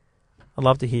tell me? I'd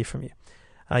love to hear from you.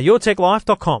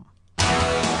 Yourtechlife.com.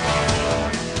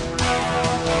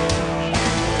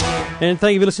 And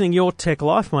thank you for listening to Your Tech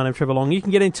Life. My name's Trevor Long. You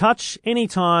can get in touch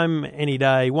anytime, any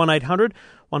day,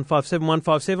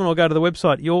 1-800-157-157, or go to the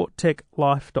website,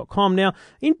 yourtechlife.com. Now,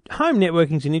 home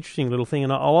networking is an interesting little thing,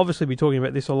 and I'll obviously be talking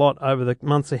about this a lot over the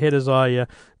months ahead as I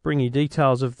bring you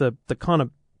details of the kind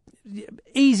of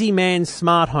easy man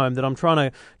smart home that I'm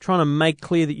trying to make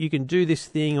clear that you can do this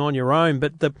thing on your own.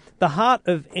 But the heart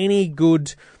of any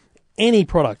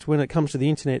product when it comes to the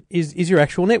internet is your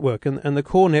actual network and the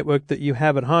core network that you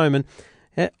have at home. And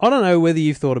I don't know whether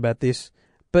you've thought about this,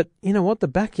 but you know what? The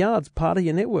backyard's part of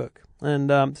your network. And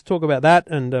to talk about that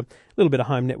and a little bit of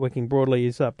home networking broadly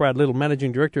is Brad Little,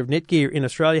 Managing Director of Netgear in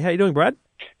Australia. How are you doing, Brad?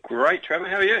 Great, Trevor.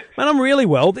 How are you? Man, I'm really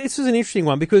well. This is an interesting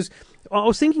one because I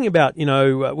was thinking about,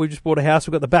 we just bought a house.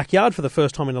 We've got the backyard for the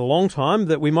first time in a long time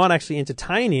that we might actually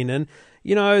entertain in. And,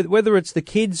 whether it's the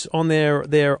kids on their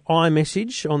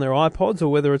iMessage, on their iPods, or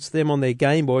whether it's them on their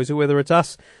Game Boys, or whether it's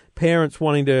us parents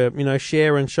wanting to,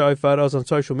 share and show photos on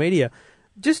social media,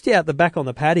 just out the back on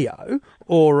the patio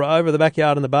or over the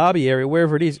backyard in the Barbie area,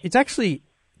 wherever it is, it's actually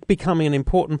becoming an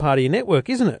important part of your network,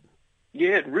 isn't it?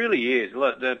 Yeah, it really is.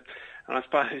 Look, and I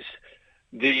suppose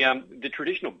the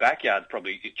traditional backyard's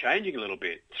probably changing a little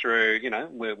bit through,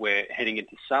 we're heading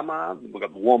into summer, we've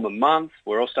got the warmer months,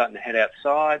 we're all starting to head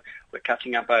outside, we're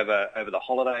catching up over the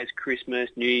holidays, Christmas,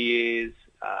 New Year's,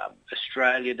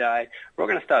 Australia Day. We're all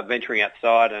going to start venturing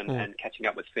outside and catching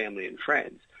up with family and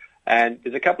friends. And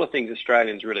there's a couple of things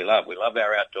Australians really love. We love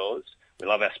our outdoors, we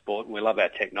love our sport, and we love our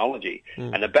technology.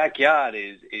 And the backyard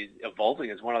is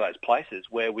evolving as one of those places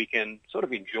where we can sort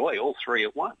of enjoy all three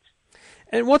at once.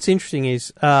 And what's interesting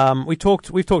is we've talked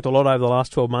a lot over the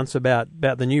last 12 months about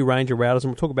the new range of routers, and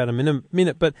we'll talk about it in a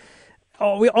minute. But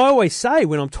I always say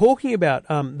when I'm talking about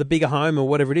the bigger home or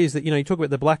whatever it is that, you talk about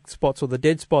the black spots or the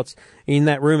dead spots in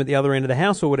that room at the other end of the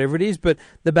house or whatever it is, but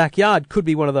the backyard could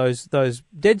be one of those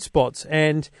dead spots.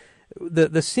 And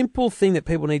the simple thing that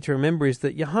people need to remember is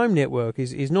that your home network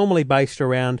is normally based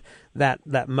around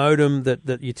that modem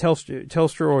that your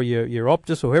Telstra or your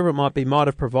Optus or whoever it might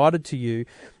have provided to you.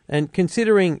 And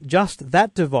considering just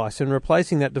that device and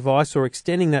replacing that device or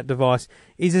extending that device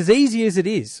is as easy as it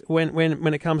is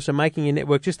when it comes to making your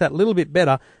network just that little bit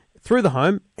better through the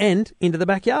home and into the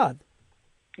backyard.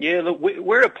 Yeah, look,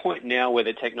 we're at a point now where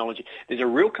the technology, there's a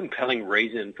real compelling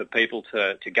reason for people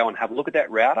to go and have a look at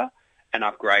that router and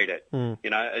upgrade it.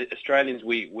 Australians,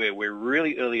 we're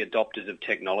really early adopters of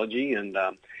technology, and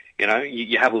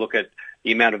you have a look at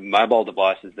the amount of mobile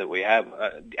devices that we have.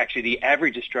 Actually, the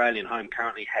average Australian home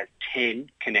currently has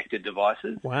 10 connected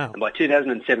devices. Wow! And by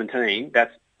 2017,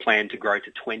 that's planned to grow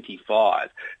to 25.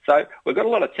 So we've got a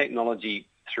lot of technology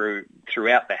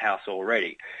throughout the house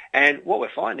already. And what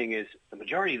we're finding is the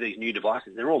majority of these new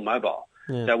devices, they're all mobile.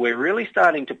 Yeah. So we're really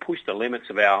starting to push the limits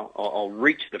of or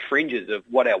reach the fringes of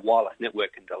what our wireless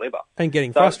network can deliver. And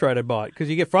getting frustrated by it, because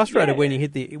you get frustrated when you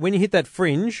hit that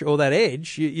fringe or that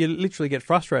edge, you literally get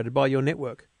frustrated by your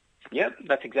network. Yep,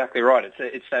 that's exactly right.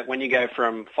 It's that when you go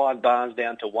from 5 bars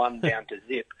down to 1 down to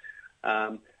zip,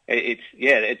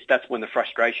 that's when the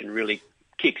frustration really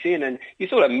kicks in, and you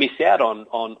sort of miss out on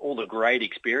all the great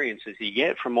experiences you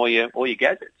get from all your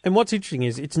gadgets. And what's interesting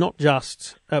is it's not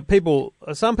just people.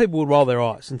 Some people will roll their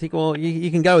eyes and think, well,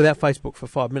 you can go without Facebook for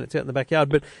 5 minutes out in the backyard.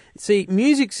 But see,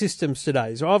 music systems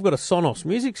today. So I've got a Sonos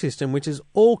music system which is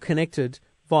all connected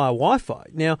via Wi-Fi.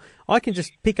 Now I can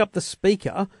just pick up the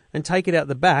speaker and take it out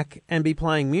the back and be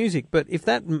playing music. But if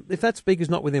that speaker's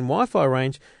not within Wi-Fi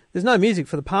range, there's no music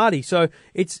for the party. So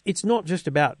it's not just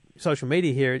about social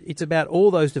media here. It's about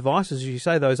all those devices, as you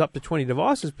say, those up to 20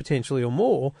 devices potentially or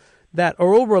more that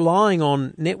are all relying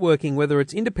on networking, whether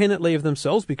it's independently of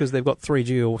themselves because they've got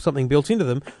 3G or something built into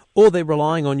them, or they're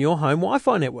relying on your home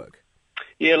Wi-Fi network.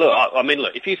 Yeah,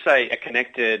 look, if you say a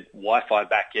connected Wi-Fi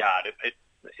backyard,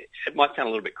 it might sound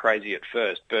a little bit crazy at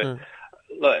first, but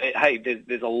look, hey,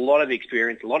 there's a lot of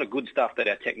experience, a lot of good stuff that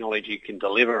our technology can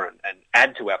deliver and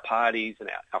add to our parties and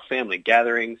our family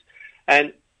gatherings.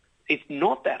 And it's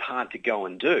not that hard to go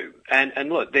and do. And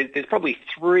look, there's probably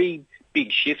 3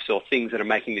 big shifts or things that are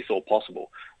making this all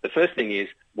possible. The first thing is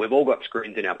we've all got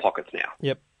screens in our pockets now.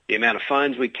 Yep. the amount of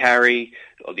phones we carry,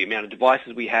 or the amount of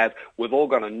devices we have, we've all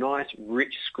got a nice,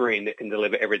 rich screen that can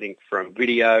deliver everything from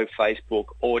video, Facebook,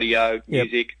 audio,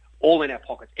 music, all in our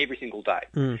pockets every single day.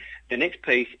 The next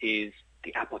piece is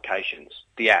the applications,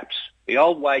 the apps. The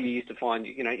old way you used to find,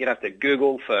 you'd have to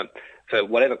Google for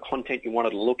whatever content you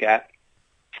wanted to look at,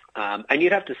 and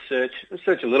you'd have to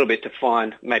search a little bit to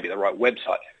find maybe the right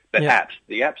website. But apps,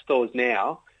 the app stores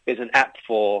now, there's an app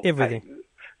for everything.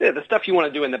 The stuff you want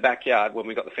to do in the backyard when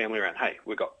we've got the family around. Hey,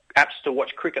 we've got apps to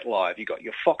watch cricket live. You've got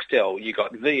your Foxtel. You've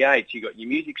got V8. You've got your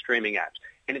music streaming apps.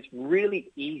 And it's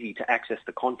really easy to access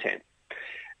the content.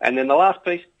 And then the last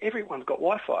piece, everyone's got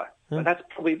Wi-Fi. And that's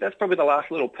probably the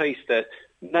last little piece that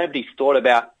nobody's thought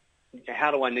about. How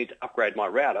do I need to upgrade my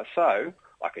router so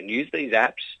I can use these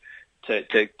apps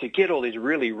to get all this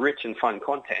really rich and fun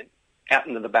content out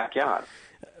into the backyard?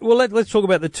 Well, let's talk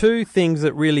about the two things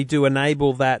that really do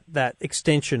enable that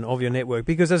extension of your network.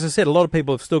 Because, as I said, a lot of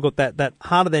people have still got that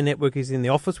heart of their network is in the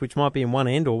office, which might be in one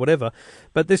end or whatever.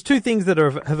 But there's two things that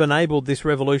have enabled this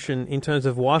revolution in terms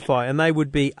of Wi-Fi, and they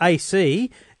would be AC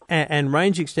and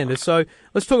range extenders. So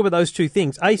let's talk about those two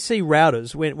things. AC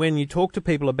routers, when you talk to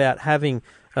people about having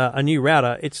a new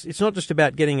router, it's not just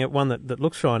about getting one that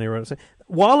looks shiny. Right?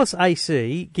 Wireless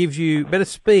AC gives you better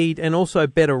speed and also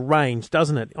better range,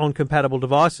 doesn't it, on compatible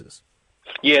devices?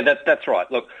 Yeah, that's right.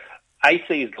 Look,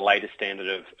 AC is the latest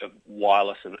standard of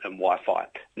wireless and Wi-Fi.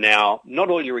 Now, not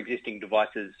all your existing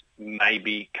devices may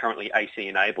be currently AC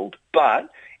enabled, but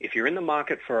if you're in the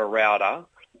market for a router,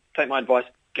 take my advice,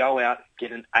 go out,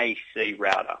 get an AC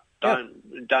router.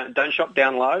 Don't shop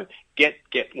down low. Get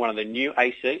one of the new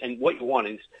AC, and what you want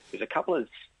is there's a couple of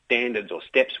standards or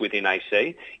steps within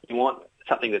AC. You want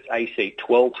something that's AC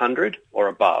 1200 or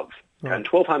above, and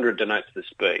 1200 denotes the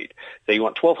speed. So you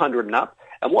want 1200 and up,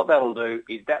 and what that'll do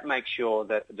is that makes sure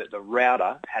that the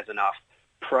router has enough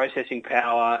processing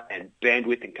power and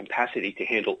bandwidth and capacity to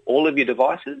handle all of your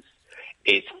devices.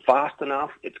 It's fast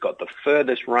enough. It's got the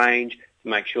furthest range to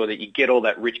make sure that you get all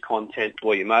that rich content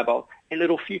for your mobile, and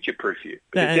it'll future-proof you.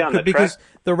 Because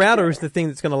the router is the thing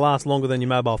that's going to last longer than your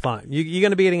mobile phone. You're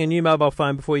going to be getting a new mobile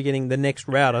phone before you're getting the next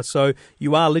router, so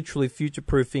you are literally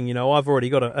future-proofing. I've already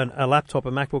got a laptop,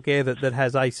 a MacBook Air that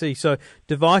has AC, so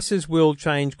devices will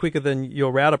change quicker than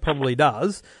your router probably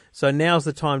does. So now's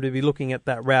the time to be looking at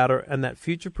that router and that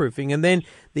future-proofing. And then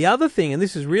the other thing, and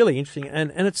this is really interesting,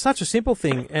 and it's such a simple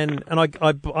thing, and I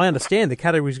understand the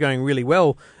category is going really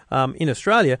well in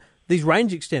Australia, these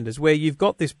range extenders where you've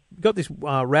got this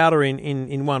router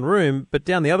in one room, but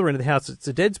down the other end of the house it's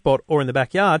a dead spot or in the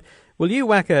backyard. Well, you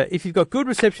whack if you've got good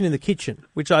reception in the kitchen,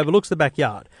 which overlooks the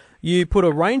backyard, you put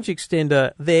a range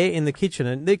extender there in the kitchen,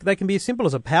 and they can be as simple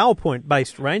as a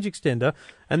PowerPoint-based range extender,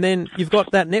 and then you've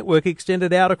got that network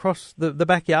extended out across the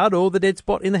backyard or the dead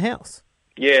spot in the house.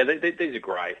 Yeah, these are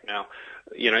great. Now,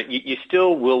 you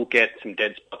still will get some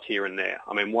dead spots here and there.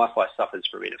 I mean, Wi-Fi suffers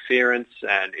from interference,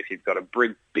 and if you've got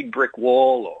a big brick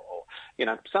wall or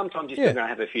sometimes you're still going to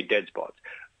have a few dead spots.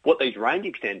 What these range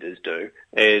extenders do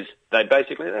is they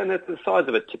basically, and it's the size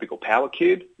of a typical power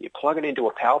cube, you plug it into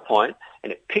a power point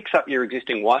and it picks up your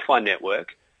existing Wi-Fi network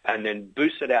and then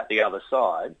boosts it out the other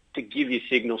side to give you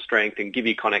signal strength and give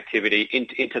you connectivity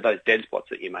into those dead spots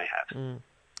that you may have.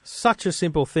 Such a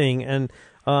simple thing, and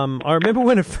I remember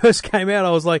when it first came out,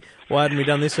 I was like, why hadn't we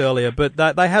done this earlier? But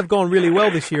they have gone really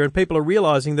well this year, and people are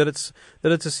realising that it's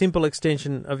a simple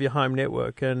extension of your home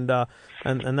network, and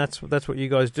that's what you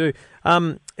guys do.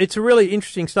 It's a really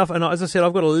interesting stuff, and as I said,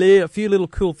 I've got a few little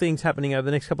cool things happening over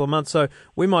the next couple of months, so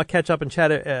we might catch up and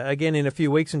chat again in a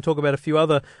few weeks and talk about a few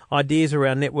other ideas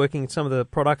around networking, some of the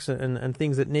products and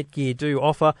things that Netgear do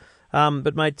offer.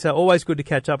 But mate, always good to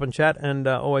catch up and chat, and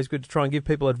always good to try and give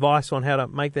people advice on how to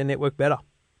make their network better.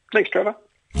 Thanks, Trevor.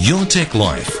 Your Tech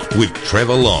Life with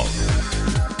Trevor Long.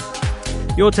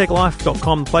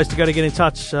 YourTechLife.com, the place to go to get in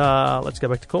touch. Let's go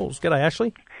back to calls. G'day,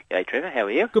 Ashley. G'day, Trevor. How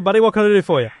are you? Good, buddy. What can I do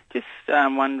for you? Just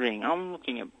wondering, I'm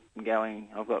looking at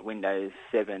I've got Windows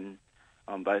 7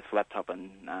 on both laptop and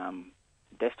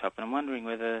desktop, and I'm wondering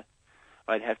whether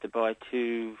I'd have to buy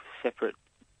two separate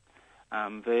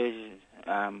versions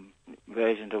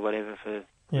or whatever for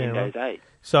Windows 8.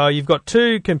 So you've got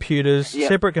two computers,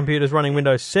 separate computers running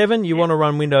Windows 7. You want to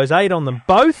run Windows 8 on them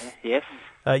both? Yes.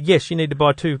 Yes, you need to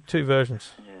buy two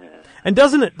versions. Yeah. And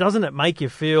doesn't it make you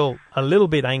feel a little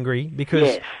bit angry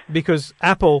because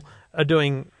Apple are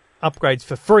doing upgrades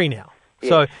for free now? Yes.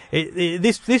 So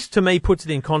this to me puts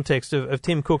it in context of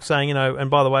Tim Cook saying, and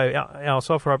by the way, our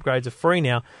software upgrades are free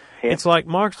now. Yep. It's like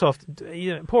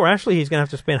Microsoft, poor Ashley, he's going to have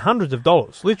to spend hundreds of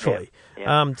dollars, literally,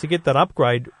 to get that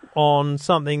upgrade on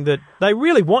something that they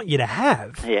really want you to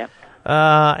have. Yeah.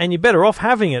 and you're better off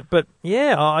having it. But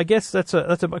yeah, I guess that's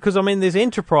because I mean there's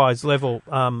enterprise level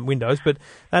Windows, but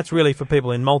that's really for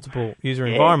people in multiple user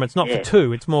environments, not for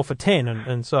 2. It's more for 10,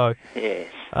 and so. Yes.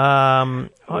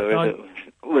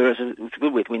 Whereas it's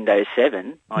good with Windows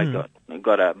 7. I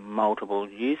got a multiple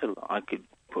user. I could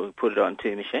put it on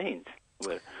 2 machines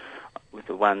with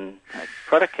the one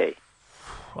product key.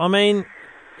 I mean,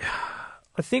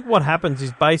 I think what happens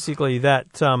is basically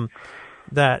that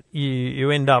that you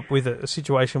end up with a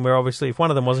situation where obviously if one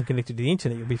of them wasn't connected to the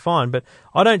internet, you'll be fine. But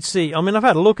I don't see. I mean, I've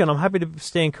had a look and I'm happy to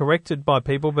stand corrected by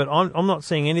people, but I'm not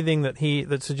seeing anything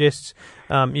that suggests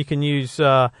you can use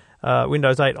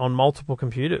Windows 8 on multiple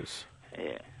computers.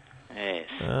 Yeah. Yes.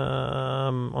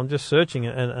 I'm just searching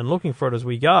it and looking for it as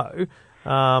we go.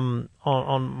 On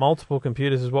multiple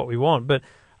computers is what we want, but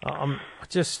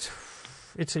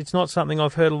it's not something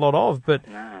I've heard a lot of. But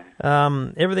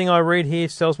no. Everything I read here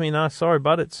tells me no, sorry,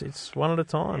 but it's one at a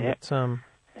time. Yep.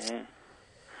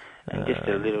 And just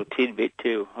a little tidbit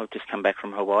too. I've just come back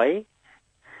from Hawaii,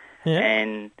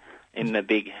 and in the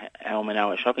big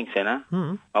Almanoa shopping centre,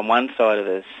 on one side of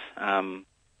this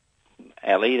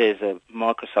alley there's a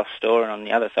Microsoft store, and on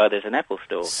the other side there's an Apple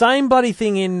store. Same bloody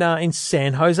thing in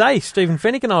San Jose. Stephen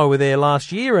Fennick and I were there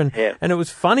last year, and it was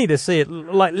funny to see it.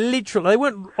 Like literally, they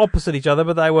weren't opposite each other,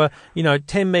 but they were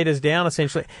 10 metres down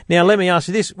essentially. Now let me ask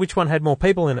you this: which one had more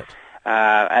people in it?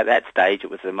 At that stage, it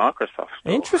was the Microsoft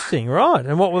store. Interesting, right?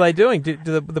 And what were they doing? Do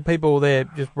the people there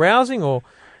just browsing, or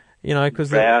because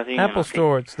the Apple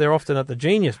store, they're often at the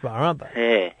Genius Bar, aren't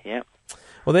they? Yeah.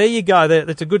 Well, there you go.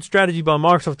 That's a good strategy by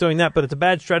Microsoft doing that, but it's a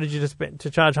bad strategy to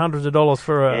charge hundreds of dollars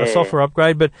for a software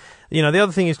upgrade. But the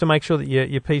other thing is to make sure that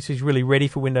your PC is really ready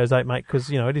for Windows 8, mate,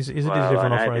 because it is a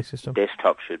different operating system.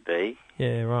 Desktop should be.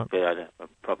 Yeah, right. But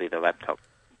probably the laptop,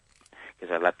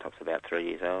 because our laptop's about 3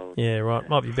 years old. Yeah, right.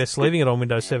 Might be best leaving it on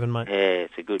Windows 7, mate. Yeah,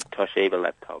 it's a good Toshiba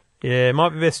laptop. Yeah, it might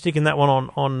be best sticking that one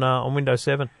on Windows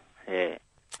 7. Yeah.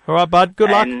 All right, bud.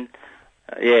 Good luck.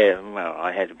 Yeah, well,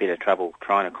 I had a bit of trouble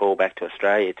trying to call back to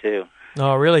Australia too.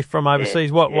 Oh, really? From overseas?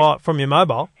 What? From your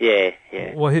mobile? Yeah.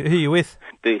 Well, who are you with?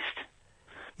 Boost.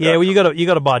 Yeah, well, you got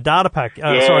to buy a data pack.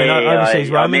 Overseas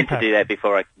roaming I meant pack. to do that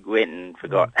before I went and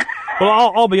forgot.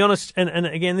 Well, I'll be honest, and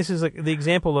again, this is the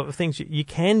example of things you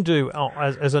can do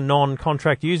as a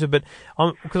non-contract user. But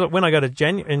because when I go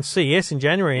to CES in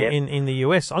January in the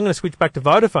US, I'm going to switch back to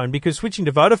Vodafone, because switching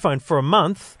to Vodafone for a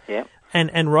month. Yeah.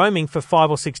 And roaming for 5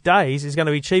 or 6 days is going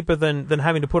to be cheaper than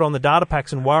having to put on the data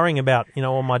packs and worrying about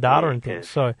all my data and things.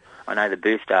 So I know the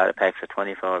Boost data packs are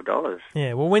 $25.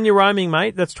 Yeah, well, when you're roaming,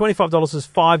 mate, that's $25 is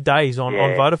 5 days on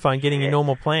Vodafone getting your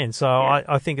normal plan. So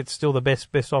I think it's still the best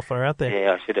offer out there.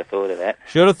 Yeah, I should have thought of that.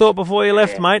 Should have thought before you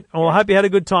left, mate. Well, I hope you had a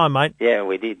good time, mate. Yeah,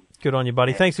 we did. Good on you,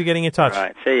 buddy. Thanks for getting in touch. All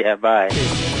right, see ya. Bye.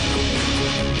 Cheers.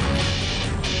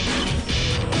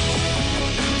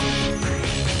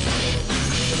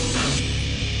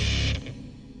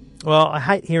 Well, I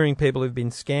hate hearing people who've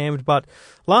been scammed, but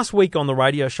last week on the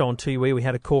radio show on TUE, we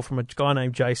had a call from a guy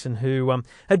named Jason who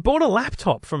had bought a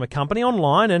laptop from a company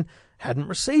online and hadn't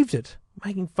received it.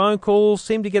 Making phone calls,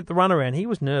 seemed to get the runaround. He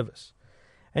was nervous.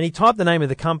 And he typed the name of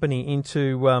the company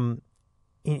into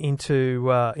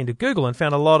Google and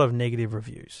found a lot of negative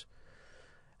reviews.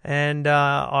 And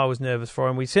I was nervous for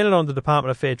him. We sent it on to the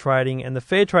Department of Fair Trading, and the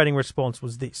Fair Trading response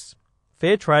was this.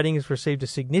 Fair Trading has received a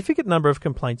significant number of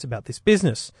complaints about this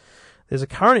business. There's a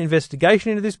current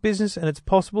investigation into this business, and it's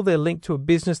possible they're linked to a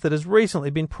business that has recently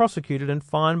been prosecuted and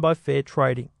fined by Fair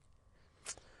Trading.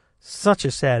 Such a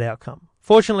sad outcome.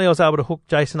 Fortunately, I was able to hook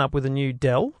Jason up with a new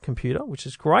Dell computer, which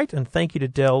is great, and thank you to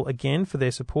Dell again for their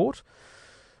support.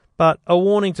 But a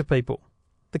warning to people.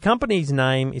 The company's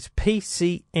name is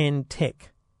PCN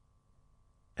Tech,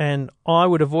 and I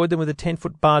would avoid them with a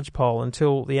 10-foot barge pole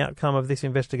until the outcome of this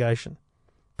investigation.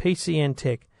 PCN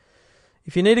Tech.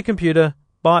 If you need a computer,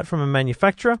 buy it from a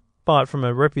manufacturer, buy it from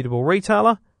a reputable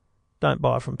retailer. Don't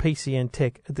buy it from PCN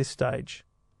Tech at this stage.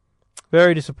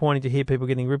 Very disappointing to hear people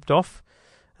getting ripped off.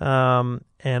 And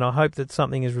I hope that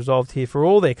something is resolved here for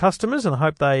all their customers, and I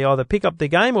hope they either pick up their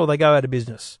game or they go out of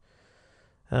business.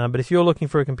 But if you're looking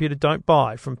for a computer, don't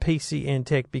buy from PCN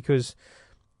Tech, because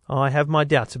I have my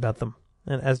doubts about them,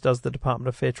 and as does the Department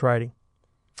of Fair Trading.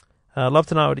 I'd love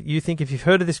to know what you think. If you've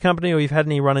heard of this company or you've had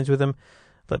any run-ins with them,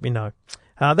 let me know.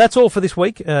 That's all for this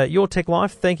week. Your Tech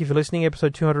Life, thank you for listening,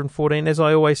 episode 214. As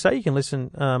I always say, you can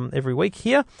listen every week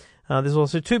here. There's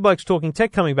also Two Blokes Talking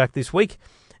Tech coming back this week.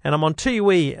 And I'm on TUE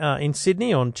in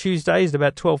Sydney on Tuesdays at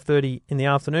about 12:30 in the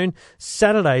afternoon,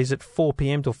 Saturdays at 4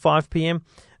 p.m. till 5 p.m.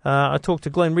 I talk to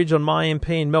Glenn Ridge on My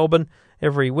MP in Melbourne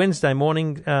every Wednesday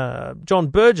morning. John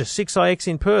Burgess, 6IX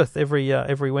in Perth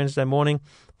every Wednesday morning.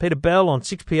 Peter Bell on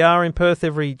 6PR in Perth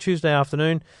every Tuesday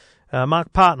afternoon.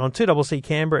 Mark Parton on 2CC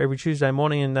Canberra every Tuesday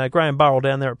morning, and Graham Burrell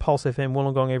down there at Pulse FM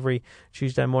Wollongong every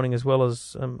Tuesday morning, as well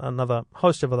as another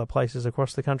host of other places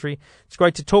across the country. It's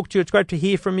great to talk to you. It's great to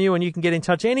hear from you, and you can get in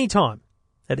touch anytime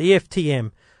at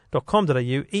EFTM.com.au,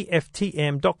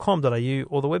 EFTM.com.au,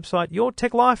 or the website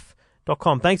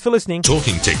yourtechlife.com. Thanks for listening.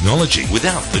 Talking technology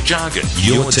without the jargon.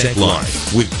 Your Tech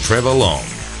Life with Trevor Long.